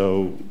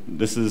 So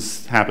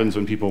this happens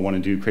when people want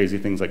to do crazy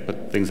things like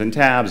put things in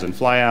tabs and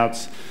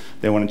flyouts.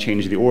 They want to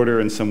change the order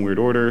in some weird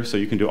order. So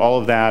you can do all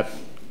of that,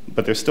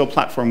 but there's still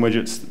platform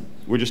widgets.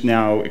 We're just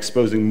now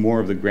exposing more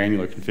of the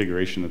granular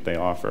configuration that they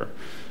offer.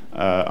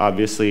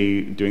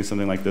 Obviously, doing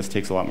something like this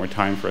takes a lot more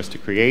time for us to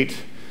create.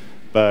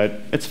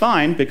 But it's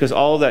fine, because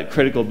all of that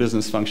critical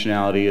business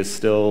functionality is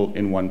still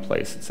in one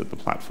place. It's at the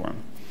platform.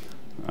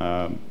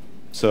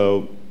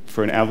 So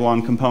for an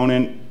Avalon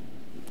component,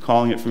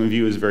 calling it from a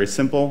view is very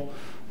simple.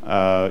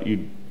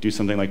 You do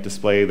something like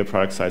display the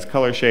product size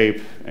color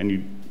shape, and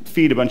you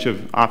feed a bunch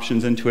of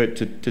options into it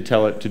to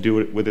tell it to do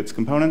it with its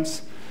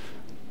components.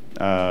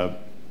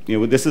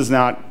 This is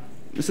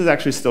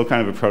actually still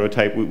kind of a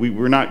prototype.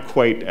 We're not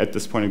quite at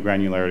this point of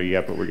granularity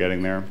yet, but we're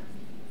getting there.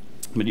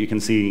 But you can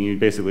see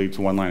basically it's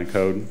one line of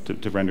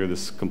code to render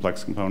this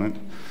complex component.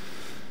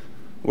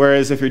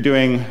 Whereas if you're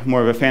doing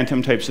more of a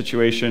Phantom type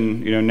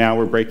situation, now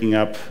we're breaking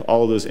up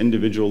all of those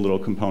individual little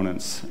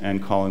components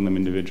and calling them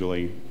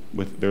individually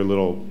with their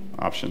little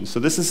options. So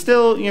this is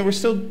still, we're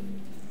still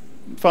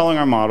following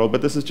our model,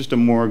 but this is just a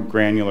more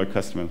granular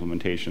custom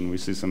implementation. We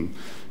see some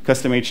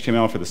custom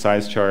HTML for the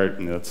size chart,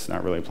 and that's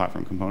not really a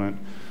platform component.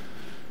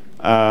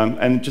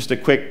 And just a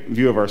quick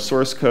view of our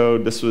source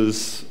code. This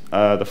was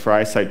the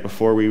Fry site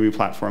before we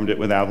replatformed it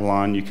with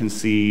Avalon. You can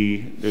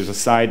see there's a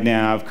side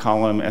nav,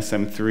 column,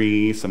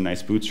 SM3, some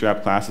nice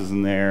bootstrap classes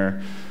in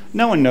there.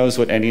 No one knows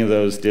what any of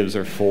those divs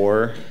are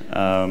for.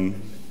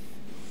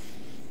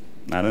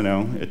 I don't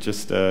know. It's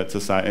just it's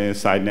a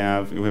side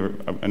nav. We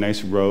have a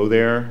nice row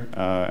there,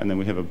 and then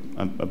we have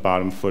a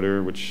bottom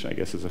footer, which I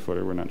guess is a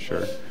footer. We're not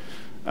sure.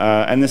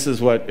 And this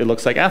is what it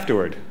looks like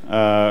afterward.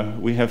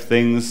 We have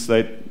things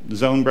like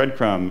zone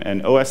breadcrumb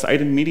and OS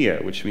item media,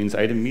 which means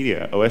item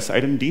media, OS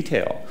item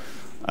detail,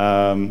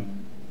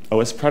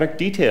 OS product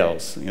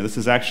details. This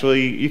is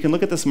actually, you can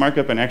look at this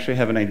markup and actually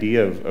have an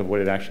idea of what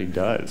it actually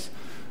does.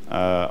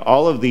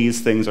 All of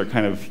these things are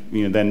kind of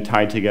then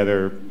tied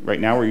together. Right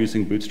now we're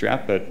using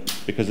Bootstrap, but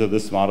because of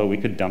this model, we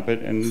could dump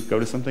it and go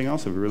to something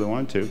else if we really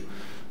wanted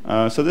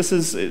to. So this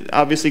is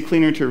obviously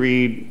cleaner to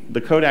read.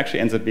 The code actually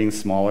ends up being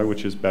smaller,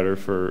 which is better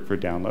for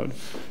download.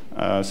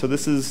 So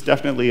this is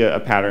definitely a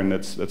pattern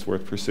that's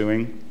worth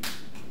pursuing.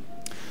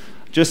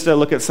 Just to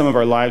look at some of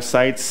our live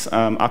sites,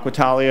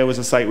 Aquitalia was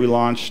a site we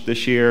launched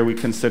this year. We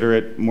consider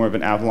it more of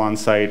an Avalon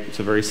site. It's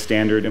a very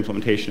standard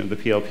implementation of the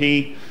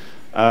PLP.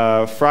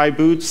 Fry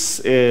Boots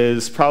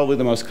is probably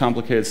the most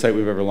complicated site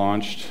we've ever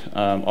launched,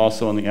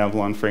 also on the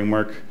Avalon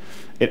framework.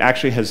 It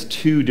actually has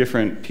two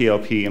different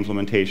PLP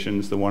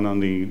implementations. The one on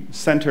the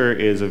center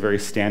is a very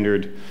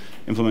standard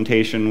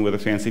implementation with a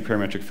fancy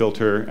parametric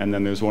filter, and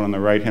then there's one on the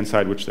right-hand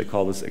side which they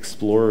call this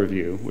Explorer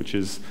view, which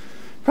is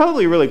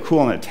probably really cool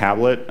on a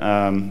tablet.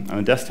 On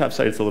a desktop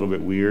site, it's a little bit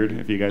weird.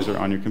 If you guys are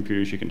on your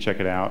computers, you can check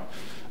it out.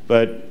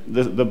 But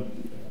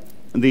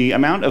the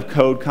amount of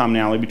code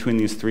commonality between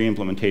these three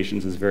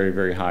implementations is very,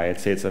 very high. I'd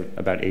say it's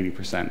about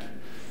 80%.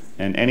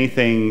 And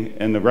anything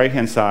in the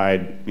right-hand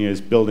side is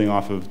building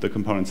off of the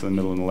components in the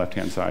middle and the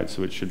left-hand side,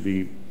 so it should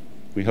be,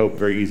 we hope,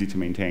 very easy to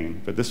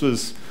maintain. But this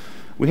was,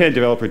 we had a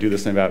developer do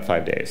this in about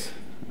 5 days,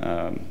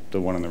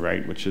 the one on the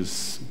right, which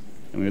is,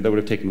 I mean, that would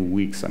have taken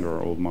weeks under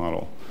our old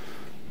model.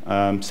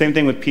 Same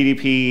thing with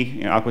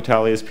PDP,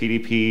 Aquatalia's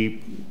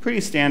PDP,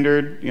 pretty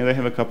standard. They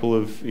have a couple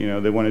of,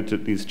 they wanted to,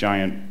 these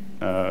giant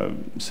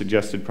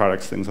suggested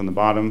products things on the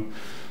bottom.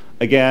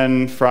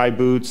 Again, fry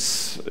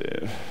boots,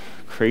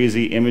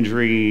 crazy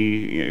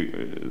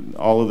imagery,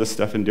 all of this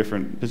stuff in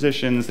different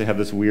positions. They have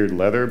this weird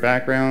leather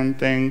background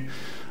thing.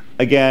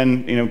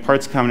 Again,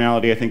 parts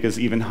commonality I think is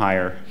even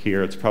higher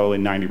here. It's probably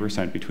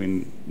 90%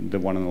 between the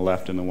one on the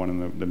left and the one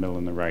in the middle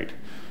and the right.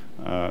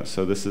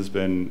 So this has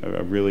been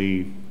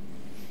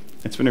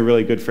it's been a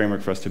really good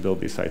framework for us to build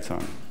these sites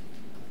on.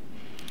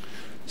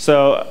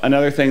 So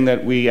another thing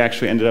that we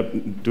actually ended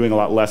up doing a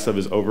lot less of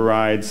is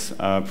overrides.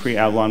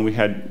 Pre-Avalon, we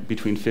had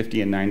between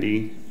 50 and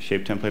 90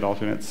 shape template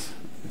alternates.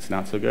 It's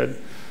not so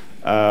good.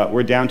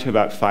 We're down to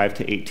about 5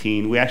 to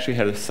 18. We actually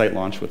had a site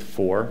launch with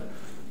 4.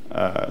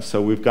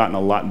 So we've gotten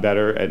a lot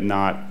better at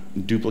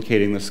not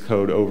duplicating this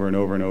code over and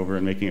over and over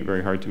and making it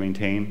very hard to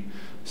maintain.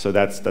 So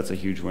that's a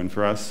huge win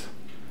for us.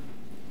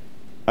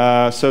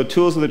 So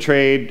tools of the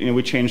trade,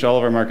 we changed all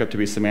of our markup to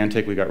be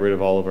semantic. We got rid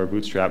of all of our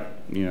Bootstrap,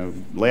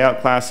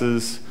 layout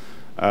classes.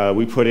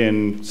 We put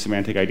in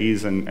semantic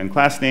IDs and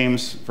class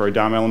names for our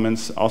DOM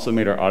elements. Also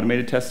made our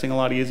automated testing a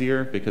lot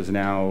easier because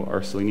now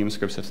our Selenium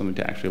scripts have something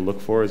to actually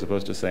look for as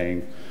opposed to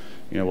saying,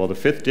 well, the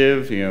 5th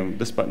div,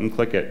 this button,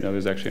 click it. No,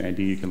 there's actually an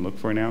ID you can look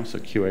for now. So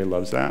QA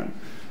loves that.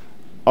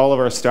 All of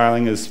our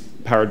styling is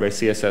powered by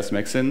CSS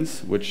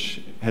mixins,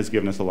 which has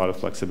given us a lot of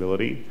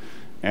flexibility.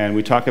 And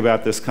we talk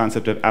about this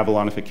concept of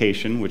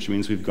Avalonification, which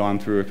means we've gone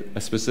through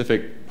a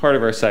specific part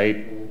of our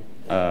site,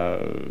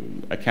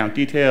 account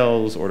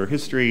details, order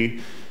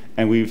history,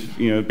 and we've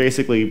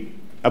basically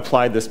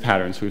applied this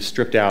pattern. So we've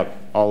stripped out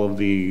all of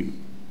the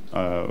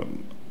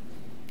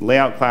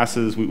layout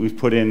classes. We've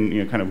put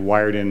in, kind of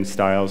wired in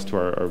styles to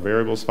our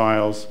variables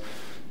files.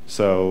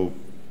 So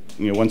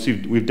once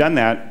we've done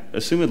that,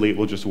 assumedly it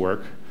will just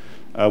work.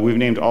 We've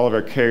named all of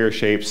our carrier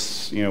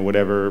shapes,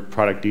 whatever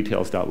product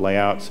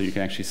details.layout, so you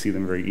can actually see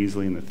them very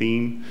easily in the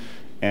theme.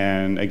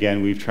 And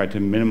again, we've tried to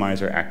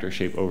minimize our actor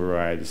shape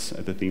overrides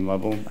at the theme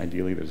level.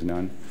 Ideally, there's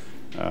none.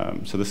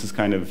 So this is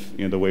kind of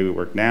the way we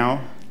work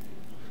now.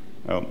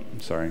 Oh,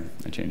 sorry,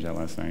 I changed that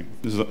last night.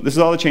 This is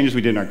all the changes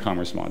we did in our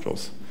commerce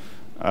modules.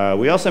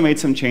 We also made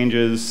some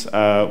changes.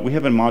 We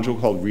have a module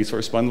called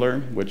Resource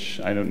Bundler,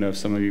 which I don't know if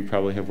some of you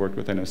probably have worked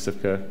with. I know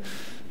Sivka,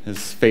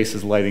 his face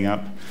is lighting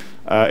up.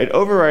 It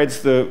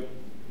overrides the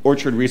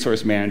Orchard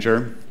Resource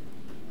Manager,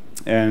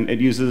 and it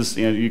uses,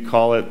 you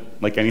call it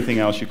like anything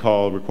else you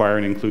call require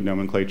and include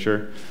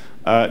nomenclature.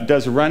 It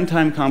does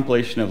runtime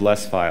compilation of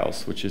less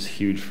files, which is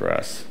huge for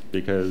us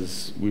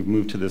because we've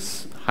moved to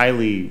this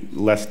highly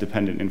less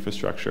dependent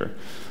infrastructure.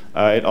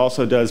 It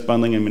also does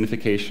bundling and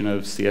minification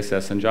of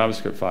CSS and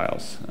JavaScript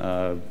files.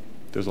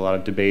 There's a lot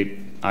of debate,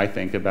 I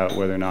think, about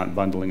whether or not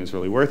bundling is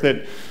really worth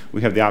it.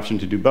 We have the option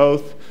to do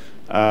both.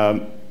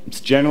 It's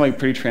generally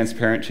pretty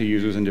transparent to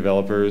users and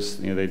developers.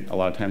 They a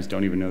lot of times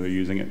don't even know they're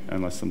using it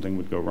unless something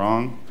would go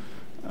wrong.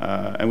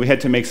 And we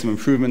had to make some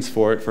improvements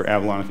for it for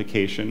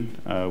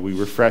Avalonification. We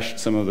refreshed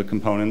some of the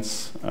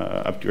components,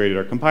 upgraded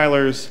our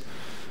compilers.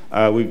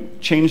 We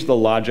changed the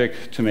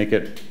logic to make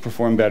it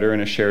perform better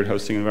in a shared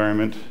hosting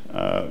environment.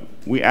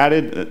 We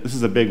added, this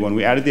is a big one,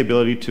 we added the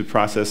ability to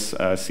process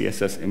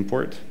CSS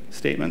import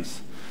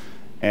statements.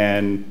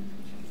 And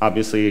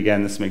obviously,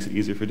 again, this makes it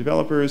easier for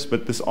developers,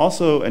 but this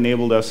also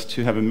enabled us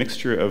to have a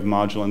mixture of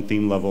module and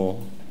theme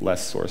level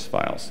less source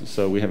files.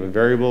 So we have a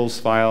variables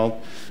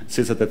file, it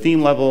sits at the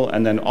theme level,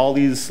 and then all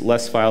these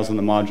less files in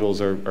the modules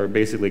are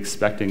basically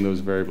expecting those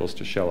variables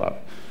to show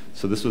up.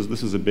 So this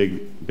was a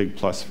big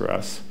plus for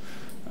us.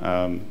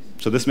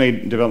 So this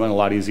made development a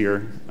lot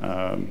easier,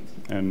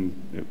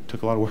 and it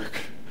took a lot of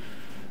work.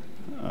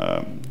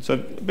 So a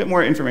bit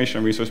more information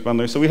on Resource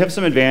Bundler. So we have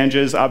some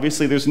advantages.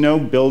 Obviously, there's no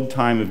build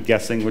time of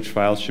guessing which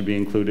files should be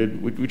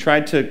included. We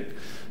tried to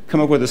come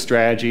up with a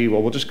strategy.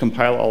 Well, we'll just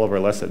compile all of our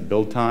less at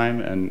build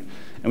time. And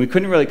we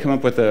couldn't really come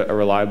up with a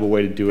reliable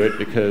way to do it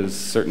because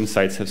certain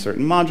sites have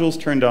certain modules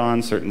turned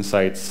on, certain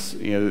sites,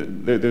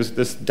 there's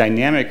this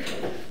dynamic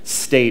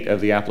state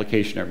of the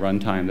application at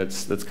runtime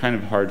that's kind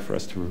of hard for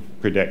us to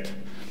predict.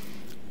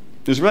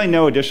 There's really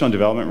no additional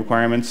development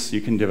requirements.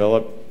 You can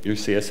develop your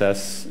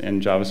CSS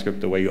and JavaScript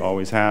the way you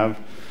always have.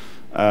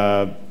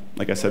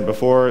 Like I said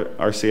before,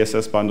 our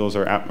CSS bundles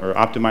are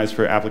optimized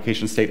for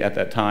application state at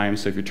that time.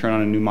 So if you turn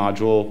on a new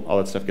module, all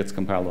that stuff gets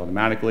compiled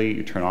automatically.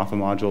 You turn off a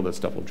module, that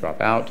stuff will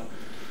drop out.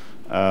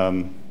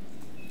 And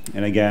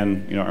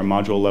again, our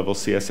module level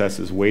CSS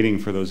is waiting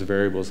for those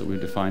variables that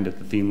we've defined at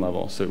the theme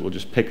level. So it will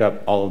just pick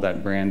up all of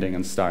that branding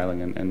and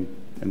styling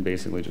and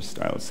basically just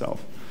style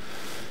itself.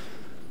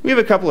 We have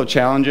a couple of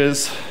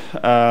challenges.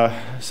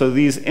 So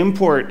these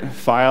import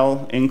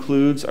file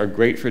includes are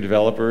great for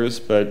developers,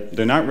 but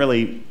they're not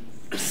really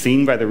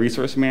seen by the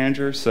resource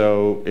manager.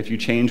 So if you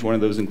change one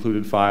of those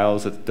included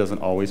files, it doesn't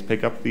always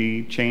pick up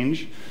the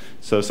change.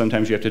 So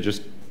sometimes you have to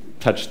just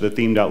touch the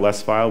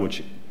theme.less file,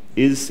 which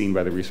is seen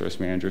by the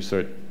resource manager,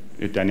 so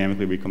it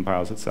dynamically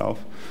recompiles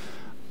itself.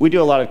 We do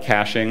a lot of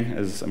caching,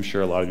 as I'm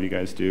sure a lot of you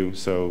guys do.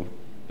 So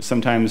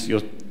sometimes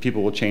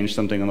people will change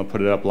something and they'll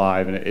put it up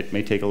live, and it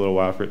may take a little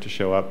while for it to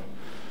show up.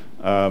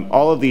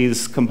 All of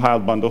these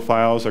compiled bundle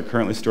files are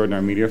currently stored in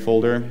our media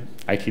folder.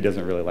 IT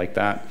doesn't really like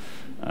that,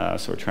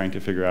 so we're trying to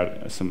figure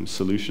out some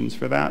solutions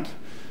for that.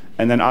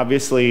 And then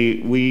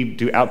obviously, we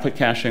do output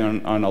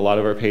caching on a lot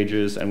of our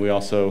pages, and we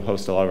also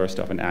host a lot of our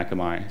stuff in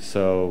Akamai.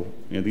 So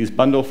these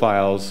bundle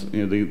files,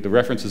 the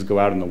references go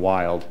out in the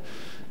wild.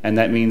 And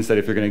that means that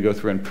if you're going to go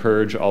through and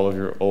purge all of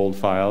your old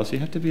files, you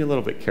have to be a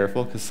little bit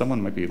careful because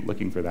someone might be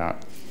looking for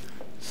that.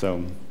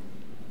 So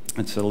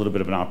it's a little bit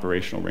of an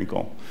operational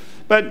wrinkle.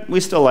 But we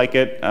still like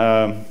it.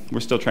 We're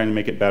still trying to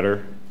make it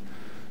better.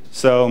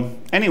 So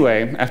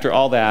anyway, after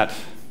all that,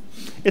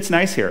 it's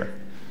nice here.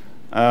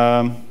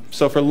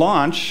 So for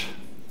launch,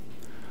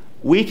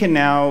 we can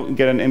now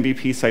get an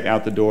MVP site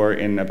out the door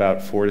in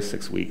about 4 to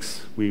 6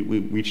 weeks. We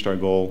reached our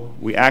goal.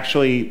 We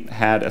actually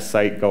had a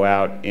site go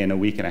out in a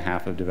week and a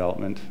half of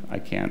development. I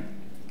can't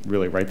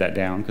really write that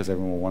down because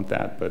everyone will want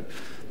that, but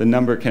the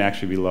number can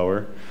actually be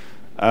lower.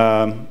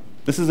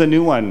 This is a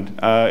new one.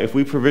 If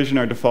we provision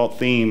our default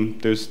theme,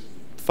 there's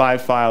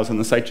 5 files and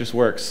the site just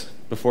works.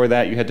 Before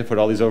that, you had to put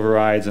all these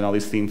overrides and all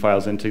these theme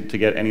files in to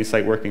get any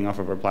site working off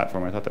of our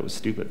platform. I thought that was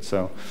stupid.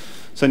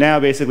 So now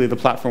basically the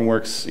platform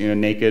works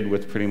naked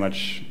with pretty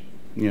much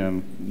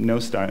no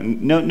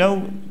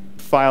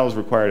files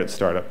required at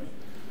startup.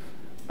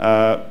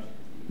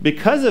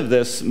 Because of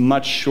this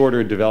much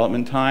shorter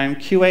development time,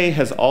 QA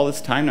has all this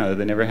time now that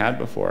they never had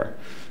before.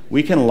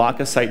 We can lock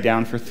a site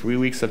down for 3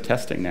 weeks of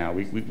testing now.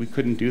 We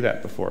couldn't do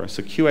that before.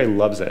 So QA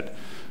loves it.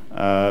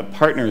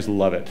 Partners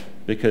love it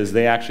because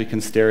they actually can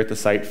stare at the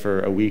site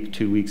for a week,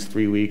 2 weeks,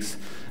 3 weeks,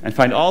 and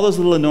find all those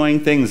little annoying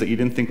things that you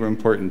didn't think were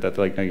important that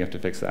they're like, no, you have to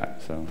fix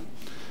that. So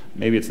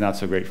maybe it's not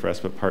so great for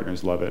us, but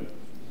partners love it.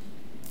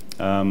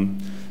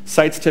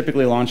 Sites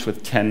typically launch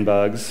with 10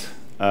 bugs.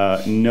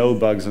 No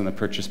bugs in the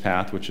purchase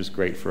path, which is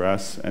great for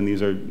us. And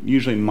these are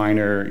usually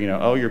minor,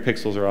 oh, your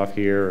pixels are off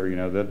here,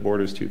 or that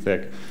border's too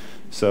thick.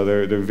 So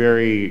they're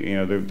very,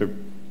 they're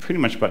pretty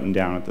much buttoned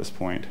down at this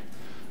point.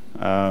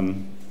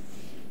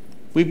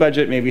 We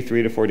budget maybe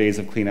 3 to 4 days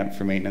of cleanup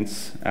for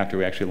maintenance after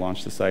we actually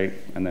launch the site,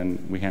 and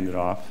then we hand it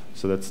off.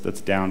 So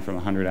that's down from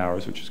 100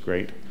 hours, which is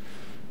great.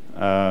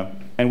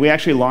 And we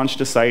actually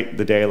launched a site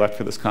the day I left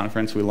for this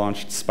conference. We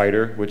launched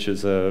Spider, which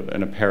is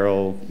an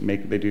apparel,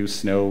 they do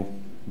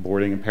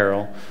snowboarding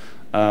apparel.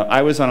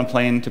 I was on a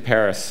plane to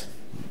Paris,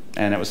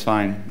 and it was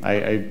fine.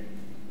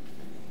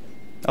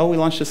 Oh, we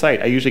launched a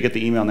site. I usually get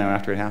the email now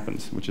after it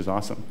happens, which is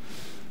awesome.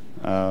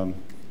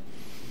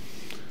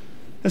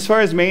 As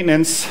far as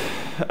maintenance,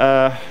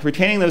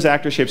 retaining those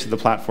actor shapes of the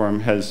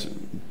platform has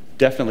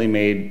definitely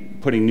made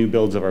putting new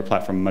builds of our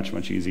platform much,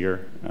 much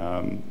easier.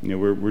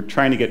 We're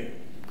trying to get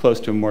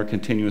close to a more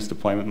continuous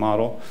deployment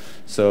model.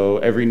 So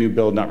every new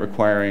build not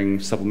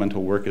requiring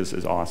supplemental work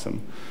is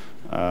awesome.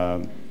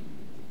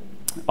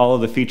 All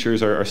of the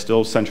features are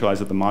still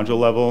centralized at the module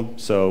level.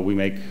 So we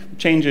make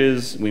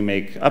changes, we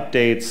make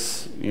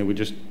updates. We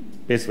just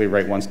basically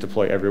write once,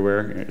 deploy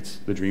everywhere.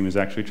 The dream is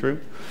actually true.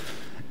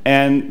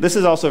 And this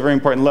is also a very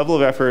important level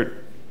of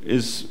effort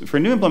for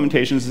new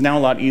implementations is now a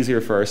lot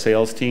easier for our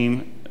sales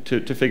team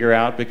to figure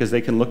out because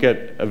they can look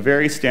at a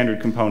very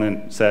standard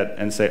component set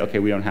and say, okay,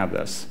 we don't have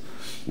this.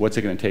 What's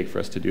it going to take for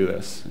us to do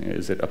this?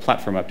 Is it a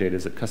platform update?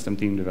 Is it custom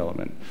theme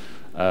development?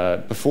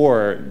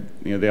 Before,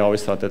 they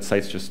always thought that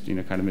sites just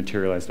kind of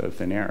materialized out of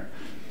thin air.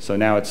 So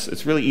now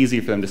it's really easy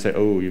for them to say,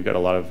 oh, you've got a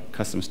lot of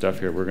custom stuff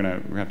here. We're gonna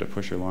have to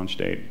push your launch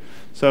date.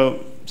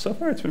 So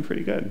far it's been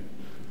pretty good.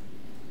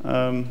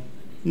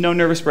 No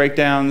nervous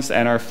breakdowns,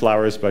 and our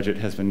flowers budget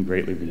has been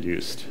greatly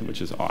reduced,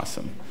 which is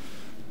awesome.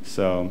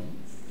 So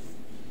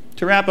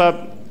to wrap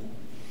up,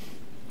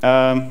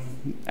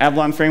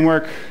 Avalon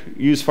framework,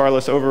 use far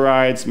less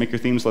overrides, make your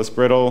themes less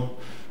brittle.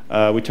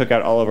 We took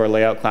out all of our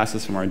layout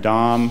classes from our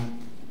DOM.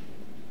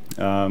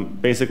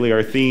 Basically,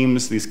 our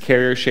themes, these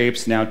carrier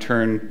shapes, now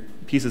turn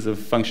pieces of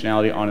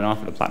functionality on and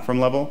off at a platform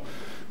level,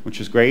 which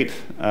is great.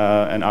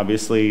 And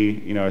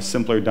obviously, a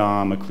simpler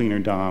DOM, a cleaner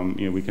DOM,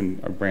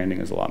 our branding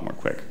is a lot more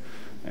quick.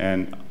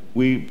 And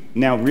we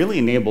now really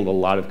enabled a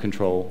lot of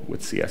control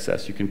with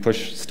CSS. You can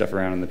push stuff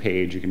around on the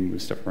page, you can move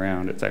stuff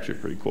around. It's actually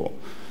pretty cool.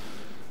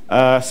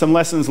 Some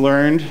lessons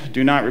learned.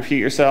 Do not repeat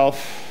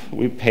yourself.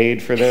 We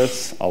paid for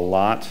this a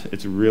lot.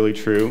 It's really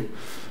true.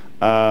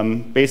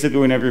 Basically,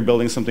 whenever you're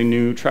building something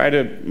new, try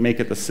to make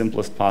it the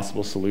simplest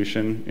possible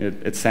solution.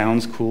 It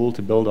sounds cool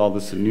to build all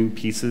this new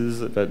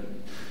pieces, but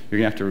you're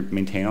going to have to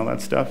maintain all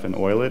that stuff and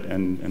oil it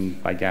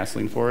and buy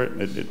gasoline for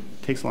it. It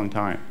takes a long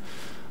time.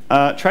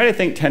 Try to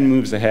think 10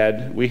 moves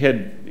ahead. We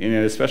had,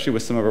 especially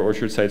with some of our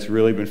orchard sites,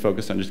 really been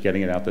focused on just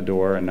getting it out the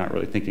door and not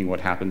really thinking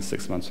what happens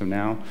 6 months from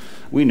now.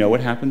 We know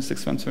what happens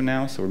 6 months from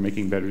now, so we're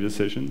making better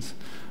decisions.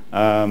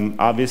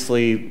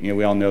 Obviously,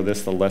 we all know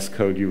this, the less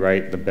code you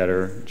write, the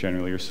better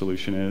generally your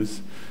solution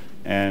is.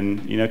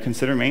 And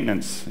consider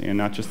maintenance,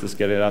 not just this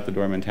get it out the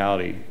door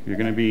mentality. You're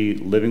going to be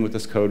living with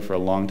this code for a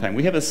long time.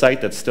 We have a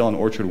site that's still in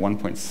Orchard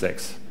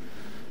 1.6,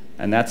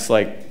 and that's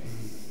like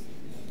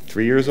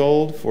 3 years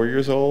old, 4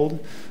 years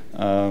old.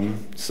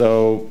 And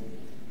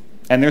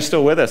they're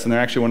still with us, and they're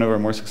actually one of our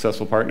more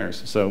successful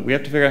partners. So we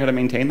have to figure out how to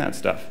maintain that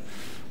stuff.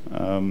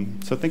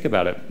 So think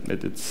about it.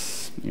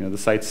 It's the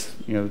sites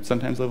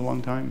sometimes live a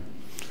long time.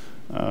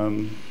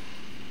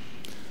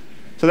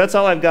 So that's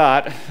all I've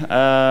got.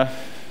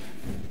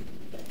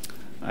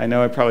 I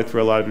know I probably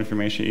threw a lot of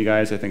information at you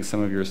guys. I think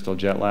some of you are still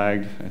jet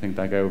lagged. I think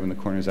that guy over in the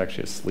corner is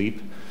actually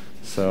asleep.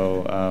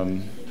 So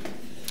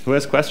who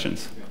has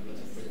questions?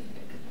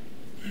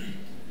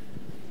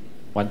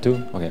 1,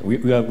 2? Okay,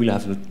 we'll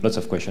have lots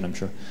of questions, I'm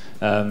sure.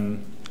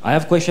 I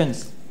have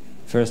questions.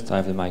 First, I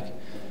have the mic.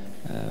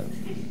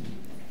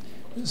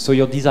 So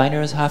your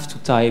designers have to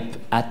type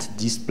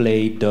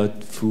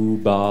 @display.foo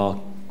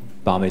bar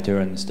meter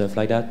and stuff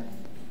like that?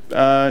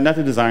 Not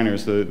the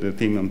designers, the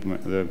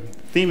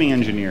theming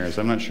engineers.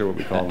 I'm not sure what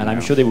we call them. And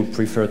I'm sure they would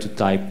prefer to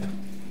type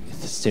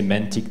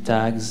semantic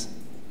tags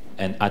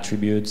and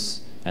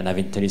attributes and have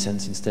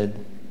IntelliSense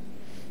instead.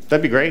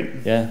 That'd be great.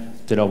 Yeah,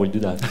 Taylor will do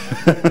that.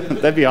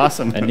 That'd be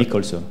awesome. And Nick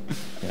also.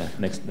 Yeah,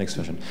 next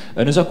question.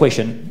 Another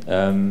question.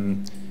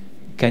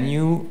 Can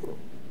you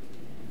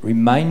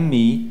remind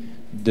me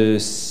the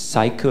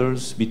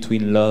cycles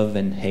between love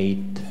and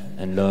hate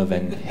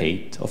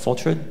of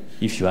Orchard,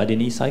 if you had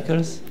any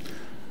cycles?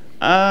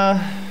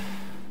 And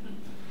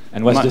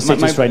what's the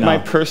status right now? My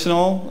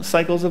personal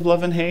cycles of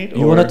love and hate?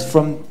 You were not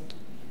from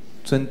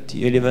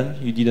 2011?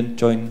 You didn't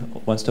join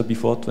Onestop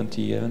before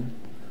 2011?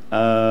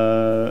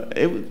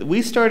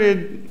 We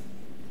started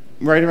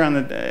right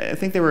around I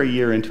think they were a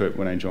year into it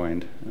when I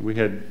joined. We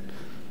had,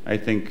 I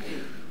think,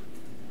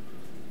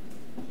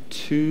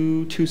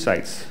 two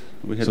sites.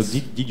 So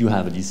did you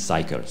have these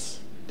cycles?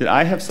 Did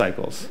I have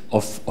cycles?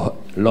 Of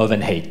love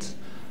and hate?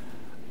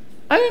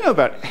 I don't know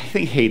about, I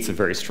think hate's a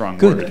very strong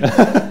word.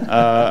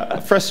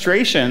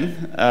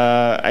 Frustration,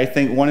 I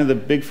think one of the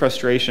big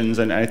frustrations,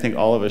 and I think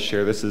all of us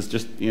share this, is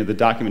just the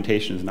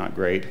documentation is not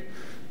great.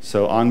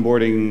 So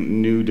onboarding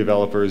new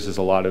developers is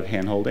a lot of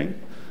hand-holding.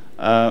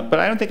 But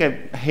I don't think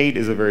hate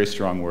is a very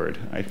strong word.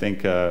 I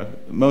think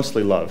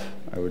mostly love,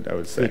 I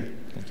would say. Good.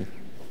 Thank you.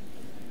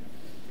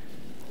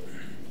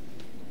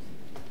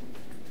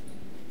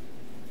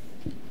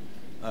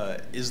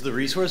 Is the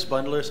resource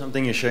bundler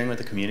something you're sharing with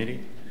the community?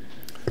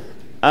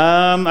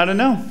 I don't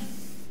know.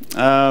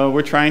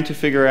 We're trying to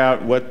figure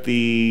out what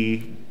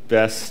the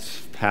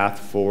best path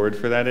forward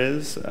for that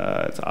is.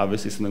 It's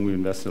obviously something we've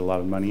invested a lot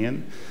of money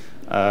in.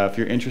 If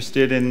you're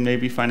interested in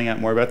maybe finding out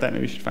more about that,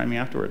 maybe you should find me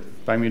afterward.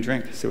 Buy me a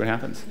drink, see what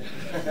happens. So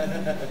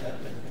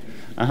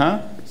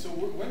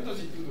when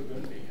does it do the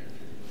bundling?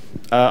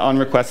 On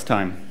request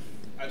time.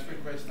 At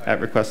request time? At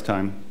request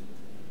time.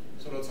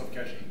 So lots of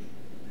caching?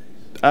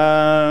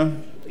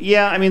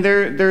 Yeah, I mean,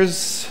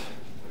 there's...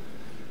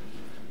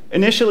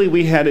 Initially,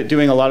 we had it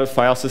doing a lot of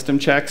file system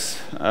checks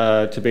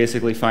to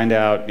basically find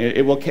out.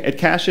 It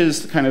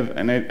caches kind of,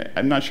 and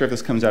I'm not sure if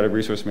this comes out of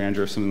Resource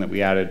Manager or something that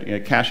we added.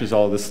 It caches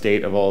all of the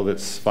state of all of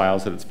its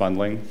files that it's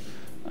bundling.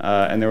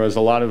 And there was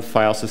a lot of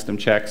file system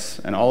checks,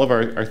 and all of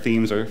our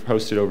themes are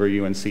hosted over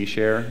UNC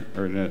Share,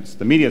 or no,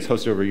 the media is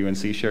hosted over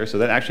UNC Share, so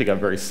that actually got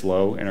very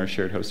slow in our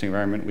shared hosting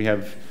environment. We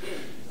have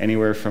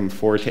anywhere from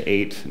 4 to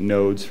 8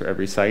 nodes for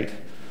every site.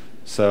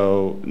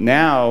 So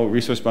now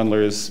Resource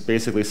Bundler is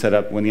basically set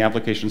up when the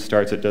application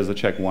starts, it does the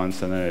check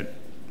once, and then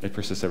it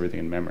persists everything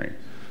in memory.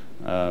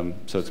 So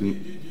it's. Do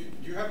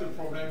you have the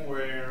problem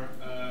where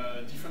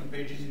different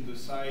pages in the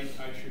site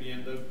actually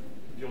end up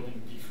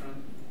building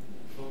different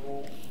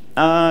bundles?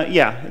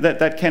 Yeah,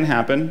 that can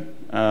happen.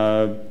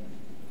 I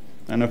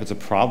don't know if it's a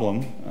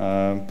problem,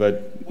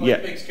 but well, yeah.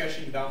 It makes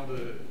caching down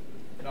the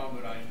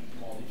line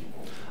more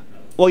difficult.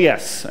 Well,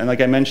 yes, and like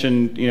I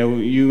mentioned,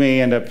 you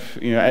may end up,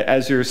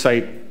 as your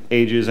site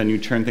ages and you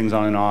turn things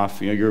on and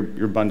off,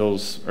 your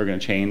bundles are going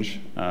to change.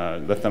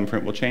 The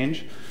thumbprint will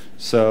change.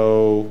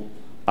 So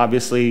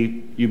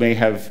obviously, you may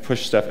have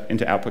pushed stuff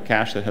into output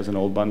cache that has an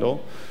old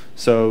bundle.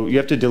 So you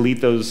have to delete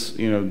those,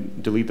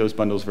 delete those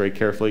bundles very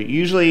carefully.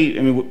 Usually,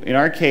 I mean, in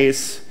our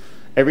case,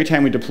 every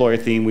time we deploy a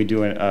theme, we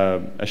do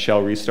a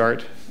shell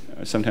restart.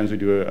 Sometimes we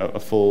do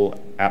a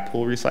full app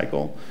pool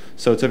recycle.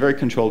 So it's a very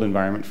controlled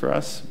environment for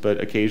us.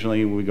 But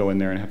occasionally, we go in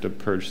there and have to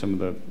purge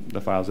some of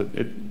the files. You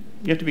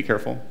have to be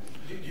careful.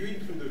 Do you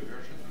include the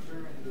version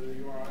number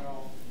in the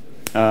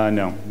URL?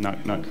 No,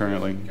 not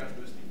currently.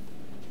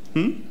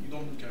 You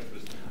don't do cache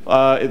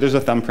busting? There's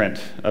a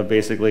thumbprint of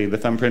basically, the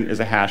thumbprint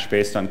is a hash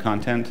based on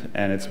content,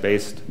 and it's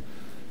based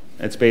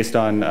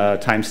on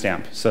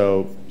timestamp.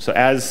 So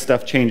as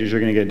stuff changes,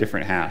 you're going to get a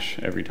different hash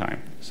every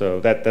time. So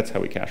that's how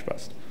we cache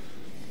bust.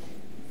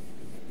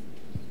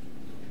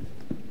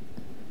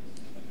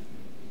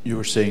 You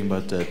were saying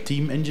about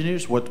team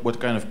engineers. What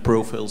kind of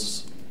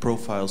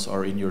profiles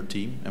are in your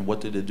team, and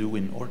what did they do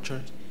in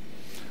Orchard?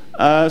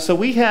 So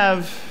we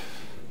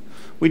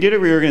did a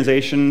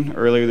reorganization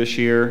earlier this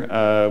year.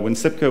 When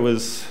Sipka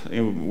was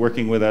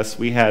working with us,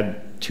 we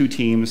had 2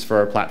 teams for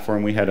our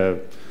platform. We had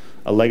a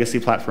legacy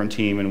platform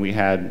team, and we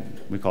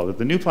called it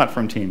the new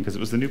platform team because it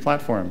was the new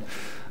platform.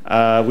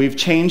 We've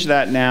changed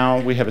that now.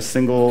 We have a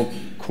single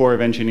core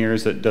of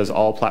engineers that does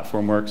all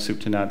platform work,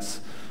 soup to nuts.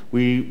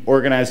 We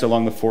organized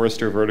along the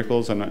Forrester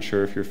verticals. I'm not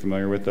sure if you're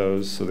familiar with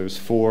those. So there's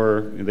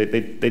 4.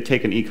 They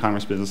take an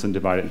e-commerce business and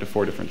divide it into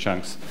 4 different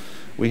chunks.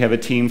 We have a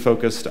team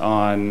focused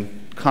on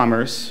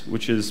commerce,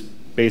 which is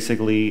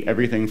basically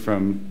everything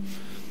from,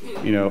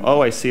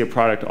 oh, I see a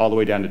product all the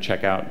way down to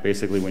checkout,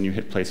 basically when you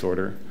hit place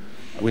order.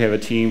 We have a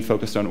team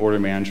focused on order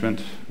management,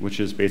 which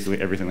is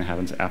basically everything that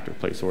happens after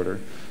place order.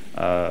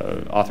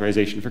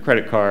 Authorization for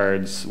credit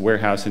cards,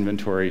 warehouse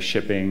inventory,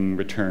 shipping,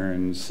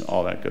 returns,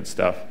 all that good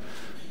stuff.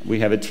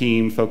 We have a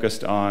team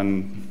focused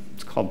on,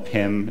 it's called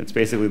PIM. It's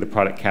basically the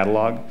product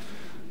catalog.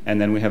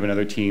 And then we have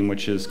another team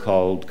which is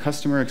called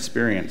Customer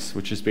Experience,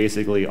 which is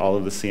basically all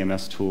of the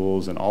CMS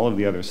tools and all of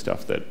the other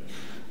stuff that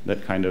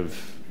kind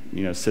of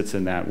sits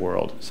in that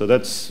world. So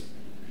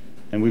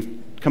and we've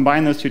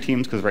combined those 2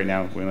 teams because right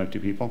now we only have 2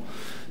 people.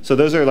 So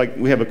those are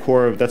we have a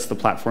core of, that's the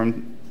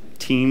platform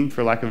team,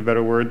 for lack of a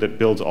better word, that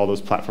builds all those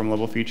platform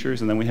level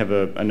features. And then we have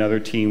another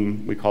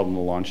team, we call them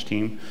the launch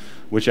team,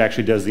 which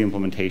actually does the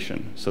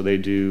implementation. So they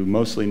do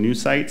mostly new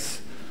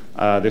sites.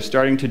 They're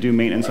starting to do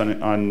maintenance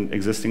on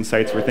existing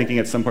sites. We're thinking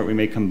at some point we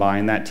may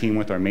combine that team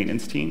with our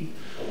maintenance team.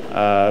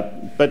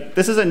 But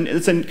this is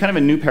it's kind of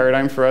a new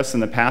paradigm for us. In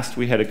the past,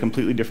 we had a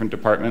completely different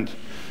department.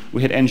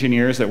 We had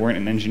engineers that weren't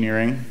in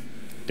engineering.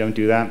 Don't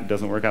do that. It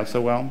doesn't work out so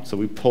well. So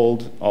we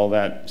pulled all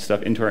that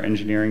stuff into our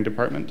engineering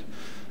department.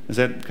 Does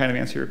that kind of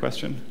answer your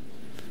question?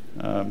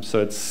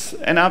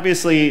 And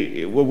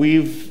obviously what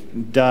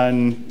we've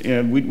done,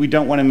 we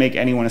don't want to make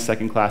anyone a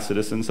second-class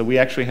citizen, so we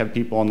actually have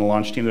people on the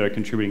launch team that are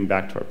contributing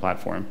back to our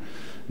platform.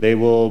 They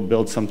will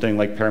build something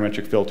like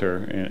parametric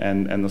filter,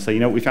 and they'll say,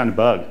 we found a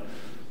bug.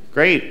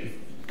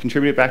 Great,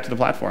 contribute it back to the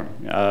platform.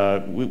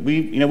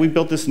 We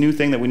built this new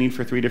thing that we need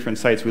for 3 different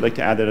sites. We'd like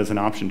to add that as an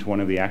option to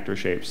one of the actor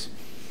shapes.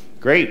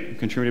 Great,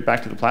 contribute it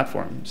back to the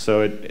platform.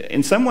 So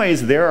in some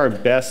ways, they're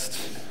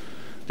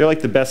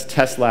like the best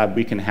test lab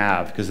we can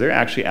have because they're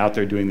actually out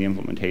there doing the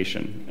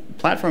implementation.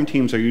 Platform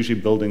teams are usually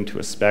building to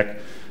a spec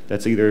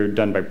that's either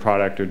done by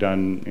product or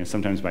done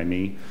sometimes by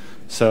me.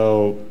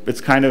 So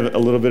it's kind of a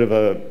little bit of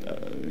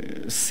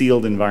a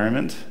sealed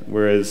environment,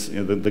 whereas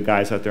the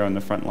guys out there on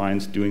the front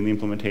lines doing the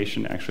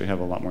implementation actually have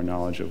a lot more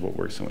knowledge of what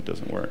works and what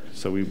doesn't work.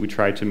 So we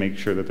try to make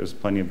sure that there's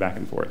plenty of back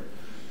and forth.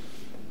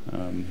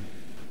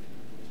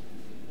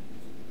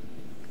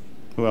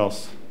 Who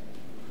else?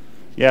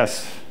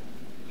 Yes.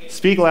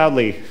 Speak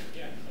loudly.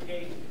 Yeah,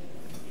 okay.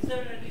 Is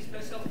there any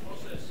special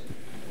process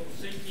for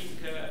syncing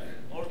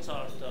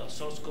Orchard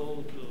source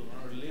code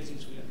or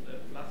releases with the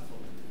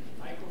platform?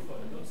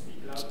 Microphone, don't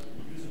speak loud,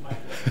 use a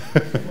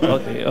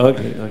microphone.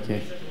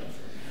 Okay.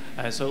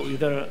 So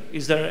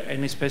is there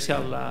any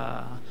special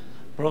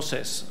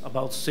process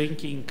about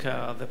syncing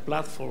the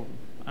platform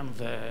and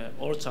the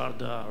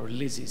Orchard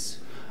releases?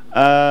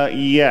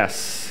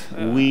 Yes.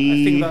 I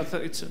think that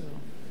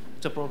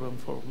it's a problem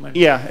for many.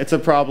 Yeah, it's a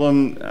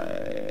problem.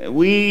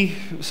 We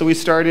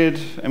started,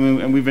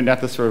 and we've been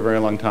at this for a very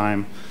long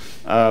time.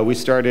 We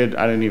started,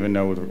 I don't even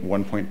know, with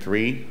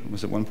 1.3.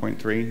 Was it 1.3?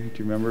 Do you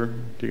remember?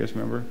 Do you guys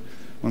remember?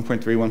 1.3,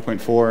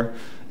 1.4.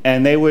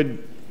 And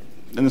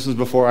and this was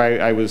before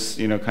I was,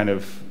 kind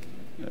of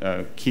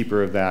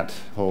keeper of that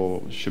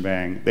whole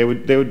shebang. They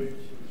would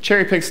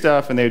cherry pick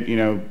stuff and they'd,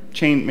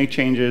 make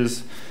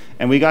changes.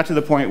 And we got to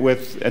the point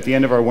at the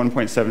end of our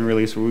 1.7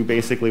 release where we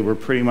basically were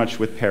pretty much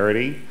with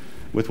parity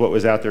with what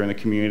was out there in the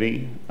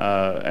community.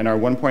 And our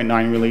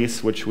 1.9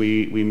 release, which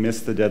we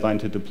missed the deadline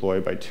to deploy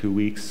by 2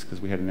 weeks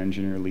because we had an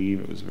engineer leave.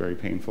 It was very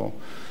painful.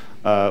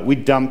 We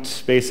dumped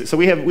so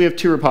we have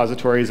 2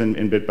 repositories in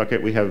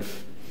Bitbucket. We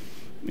have,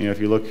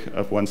 if you look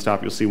up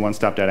Onestop, you'll see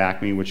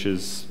onestop.acme, which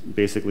is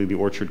basically the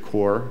Orchard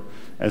core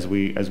as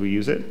we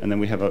use it. And then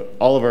we have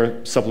all of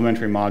our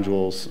supplementary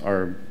modules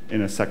are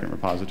in a second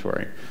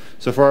repository.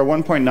 So for our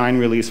 1.9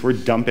 release, we're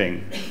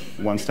dumping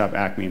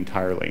onestop.acme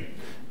entirely.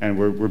 And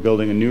we're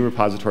building a new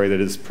repository that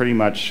is pretty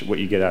much what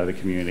you get out of the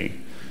community.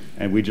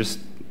 And we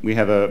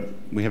have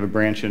a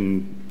branch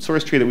in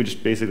SourceTree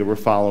that we're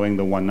following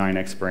the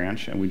 1.9x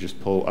branch, and we just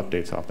pull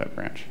updates off that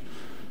branch.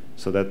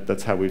 So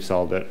that's how we've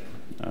solved it.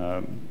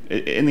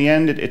 In the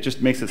end, it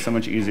just makes it so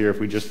much easier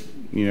if we just,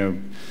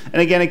 and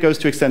again, it goes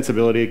to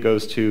extensibility, it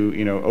goes to,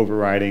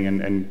 overriding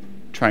and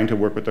trying to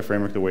work with the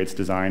framework the way it's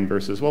designed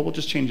versus, well, we'll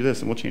just change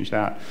this and we'll change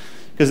that.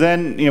 Because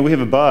then, we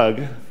have a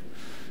bug,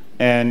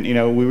 and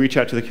we reach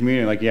out to the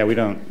community like, yeah, we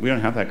don't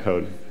have that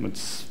code.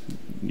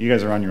 You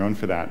guys are on your own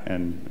for that,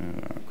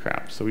 and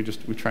crap. So we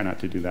try not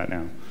to do that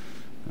now.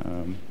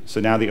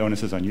 So now the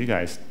onus is on you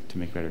guys to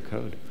make better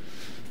code.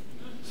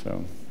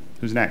 So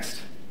who's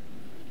next?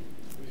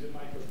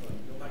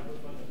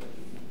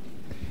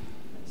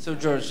 So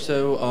George,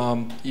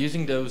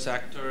 using those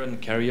actor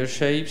and carrier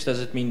shapes, does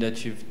it mean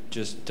that you've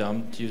just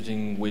dumped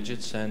using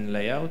widgets and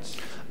layouts?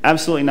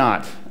 Absolutely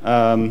not.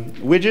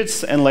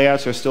 Widgets and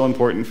layouts are still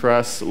important for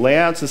us.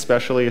 Layouts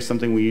especially is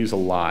something we use a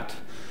lot.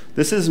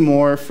 This is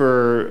more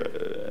for,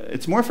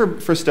 it's more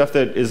for stuff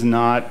that is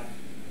not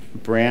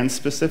brand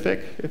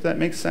specific, if that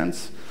makes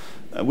sense.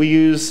 We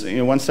use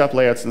Onestop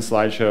layouts and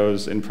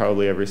slideshows in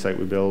probably every site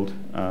we build.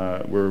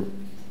 We're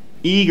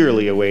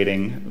eagerly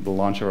awaiting the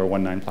launch of our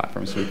 1.9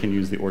 platform so we can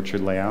use the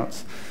Orchard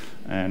layouts.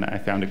 And I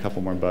found a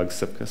couple more bugs,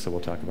 so we'll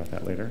talk about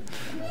that later.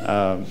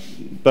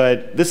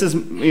 But this is,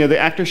 the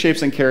actor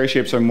shapes and carrier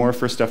shapes are more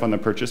for stuff on the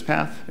purchase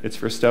path. It's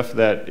for stuff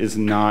that is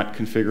not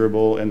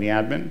configurable in the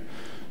admin,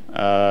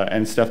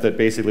 and stuff that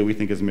basically we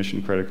think is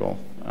mission critical.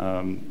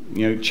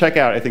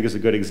 Checkout, I think, is a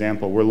good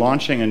example. We're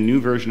launching a new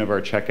version of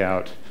our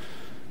checkout.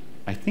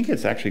 I think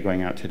it's actually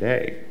going out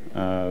today.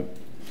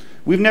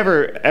 We've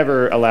never,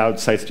 ever allowed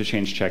sites to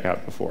change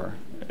checkout before,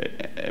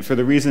 for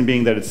the reason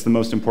being that it's the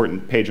most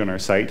important page on our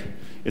site.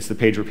 It's the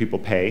page where people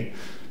pay.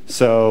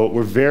 So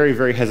we're very,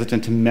 very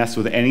hesitant to mess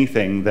with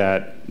anything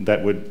that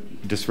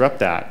would disrupt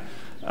that.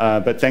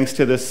 But thanks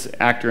to this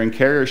actor and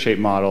carrier shape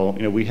model,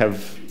 we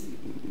have,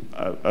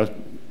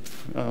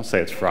 I'll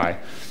say it's Fry.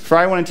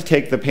 Fry wanted to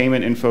take the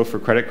payment info for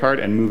credit card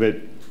and move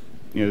it,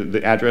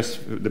 the address,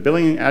 the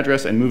billing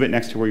address, and move it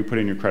next to where you put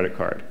in your credit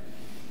card.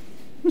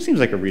 It seems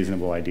like a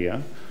reasonable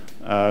idea.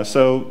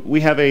 So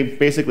we have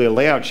basically a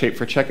layout shape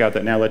for checkout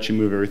that now lets you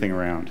move everything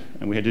around.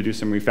 And we had to do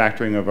some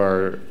refactoring of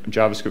our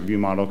JavaScript view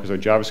model because our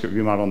JavaScript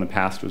view model in the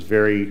past was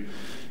very,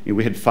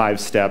 we had 5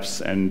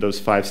 steps, and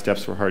those 5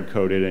 steps were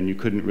hard-coded, and you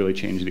couldn't really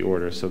change the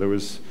order. So there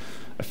was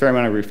a fair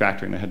amount of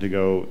refactoring that had to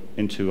go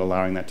into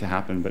allowing that to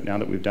happen. But now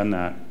that we've done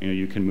that,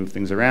 you can move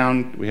things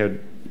around. We had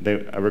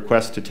a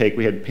request to take,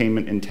 we had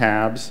payment in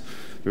tabs.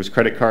 There was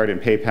credit card and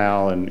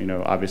PayPal, and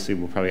obviously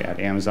we'll probably add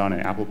Amazon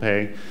and Apple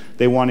Pay.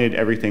 They wanted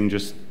everything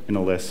just in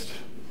a list.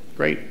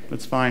 Great,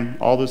 that's fine.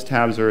 All those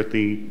tabs are at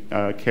the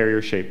carrier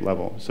shape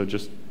level. So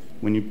just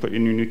when you put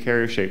in your new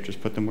carrier shape,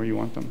 just put them where you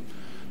want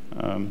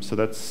them. So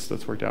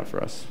that's worked out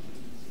for us.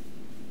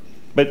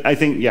 But I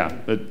think, yeah,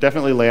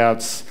 definitely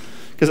layouts.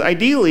 Because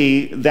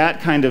ideally, that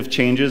kind of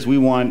changes we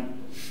want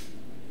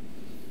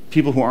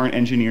people who aren't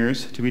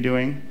engineers to be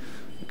doing,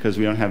 because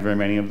we don't have very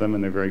many of them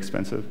and they're very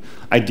expensive.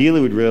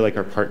 Ideally, we'd really like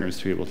our partners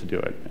to be able to do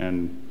it.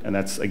 And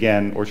that's,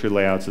 again, Orchard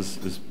Layouts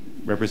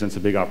represents a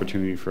big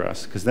opportunity for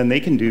us, because then they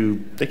can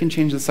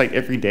change the site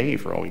every day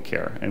for all we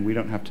care, and we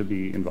don't have to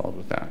be involved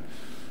with that.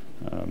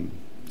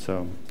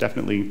 So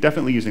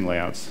definitely using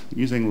layouts,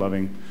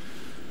 loving.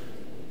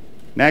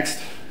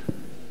 Next.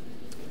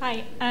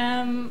 Hi.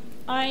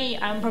 I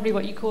am probably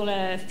what you call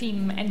a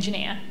theme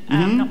engineer,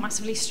 not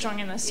massively strong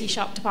in the C#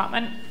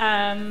 department.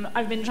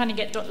 I've been trying to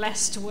get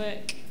 .less to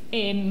work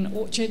in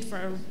Orchard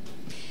for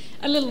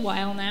a little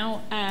while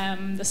now.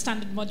 The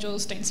standard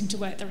modules don't seem to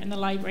work, they're in the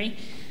library.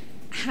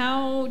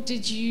 How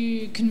did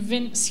you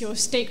convince your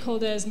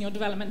stakeholders and your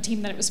development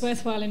team that it was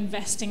worthwhile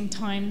investing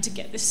time to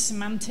get this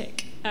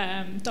semantic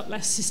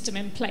 .less system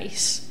in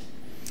place?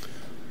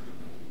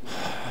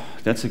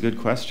 That's a good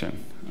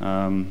question.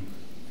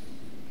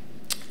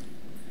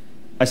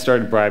 I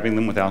started bribing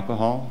them with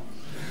alcohol.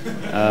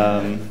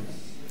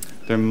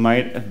 There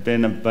might have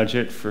been a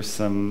budget for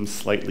some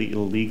slightly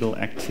illegal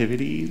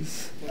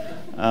activities.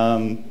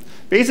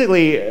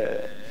 Basically,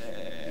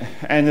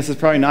 and this is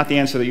probably not the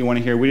answer that you want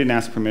to hear, we didn't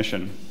ask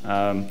permission.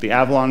 The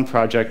Avalon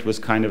project was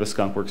kind of a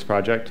skunkworks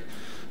project.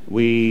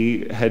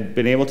 We had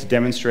been able to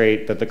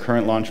demonstrate that the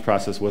current launch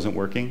process wasn't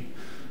working.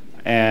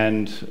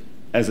 And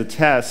as a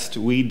test,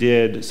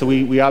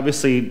 we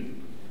obviously,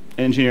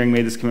 engineering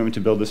made this commitment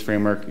to build this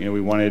framework. We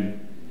wanted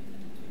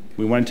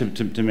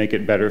to make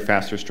it better,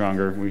 faster,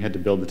 stronger. We had to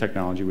build the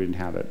technology, we didn't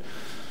have it.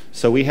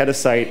 So we had a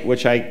site,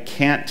 which I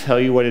can't tell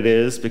you what it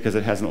is because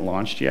it hasn't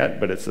launched yet,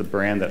 but it's a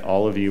brand that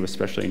all of you,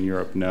 especially in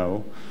Europe,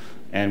 know.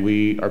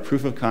 And our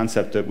proof of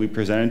concept that we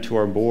presented to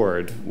our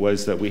board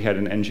was that we had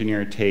an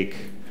engineer take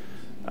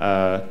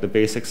the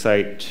basic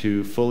site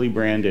to fully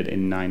branded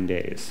in 9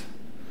 days.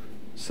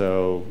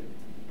 So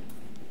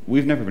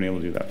we've never been able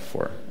to do that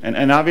before.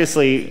 And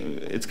obviously,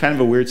 it's kind of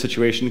a weird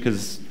situation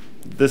because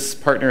this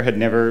partner had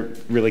never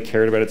really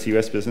cared about its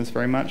US business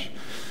very much.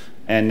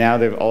 And now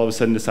they've all of a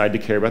sudden decided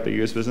to care about their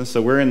US business.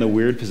 So we're in the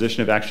weird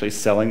position of actually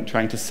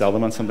trying to sell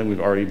them on something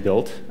we've already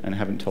built and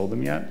haven't told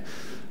them yet.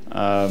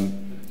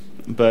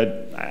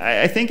 But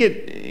I think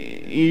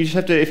you just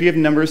have to, if you have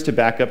numbers to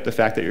back up the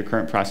fact that your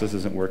current process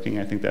isn't working,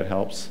 I think that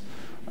helps.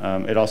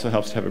 It also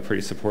helps to have a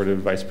pretty supportive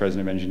vice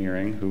president of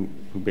engineering who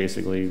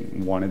basically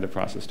wanted the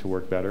process to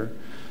work better.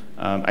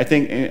 I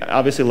think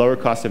obviously lower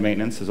cost of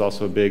maintenance is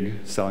also a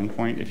big selling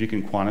point. If you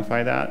can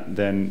quantify that,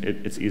 then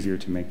it's easier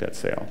to make that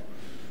sale.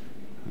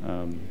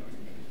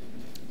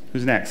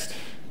 Who's next?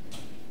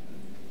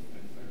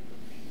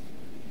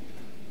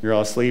 You're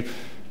all asleep?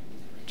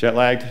 Jet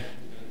lagged?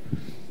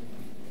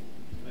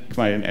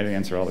 Come on, I didn't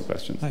answer all the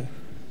questions. Hi.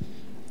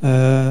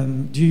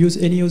 Do you use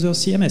any other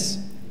CMS?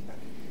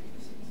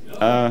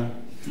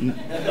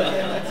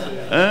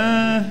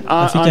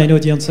 I think I know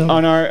the answer.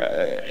 On our,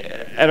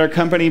 at our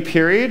company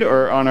period,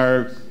 or on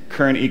our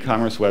current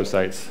e-commerce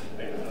websites?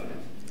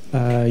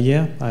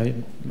 Yeah, I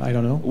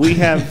don't know. We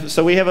have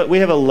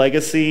a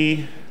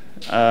legacy.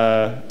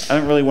 I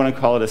don't really want to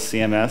call it a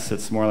CMS.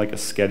 It's more like a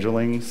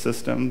scheduling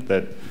system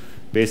that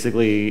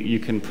basically you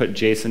can put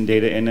JSON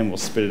data in and we'll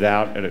spit it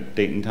out at a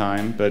date and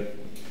time. But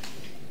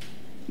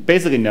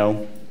basically,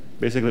 no.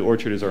 Basically,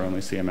 Orchard is our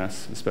only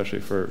CMS, especially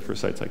for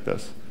sites like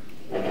this.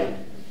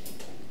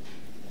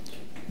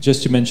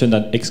 Just to mention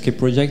that XK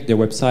Project, their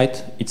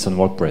website, it's on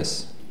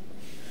WordPress.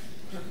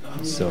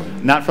 So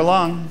not for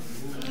long.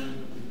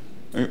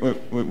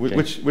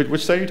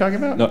 Which site are you talking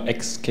about? No,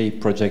 XK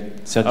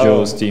Project,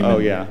 Sergio's team. Oh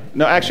yeah.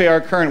 No, actually, our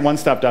current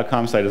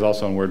Onestop.com site is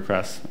also on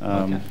WordPress.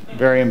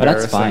 Very embarrassing. But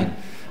that's fine.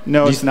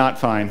 No, it's not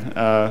fine.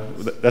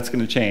 That's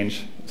going to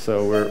change.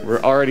 So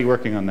we're already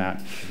working on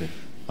that.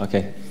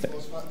 Okay. It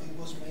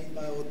was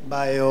made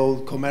by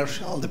our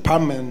commercial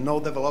department, no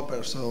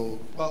developers. So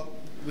well,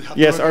 we have.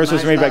 Yes, ours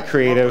was made by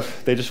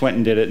creative. They just went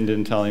and did it and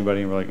didn't tell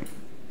anybody. And we're like,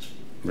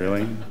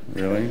 really?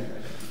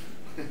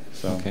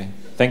 So. Okay.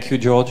 Thank you,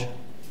 George.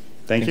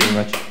 Thank you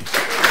very much.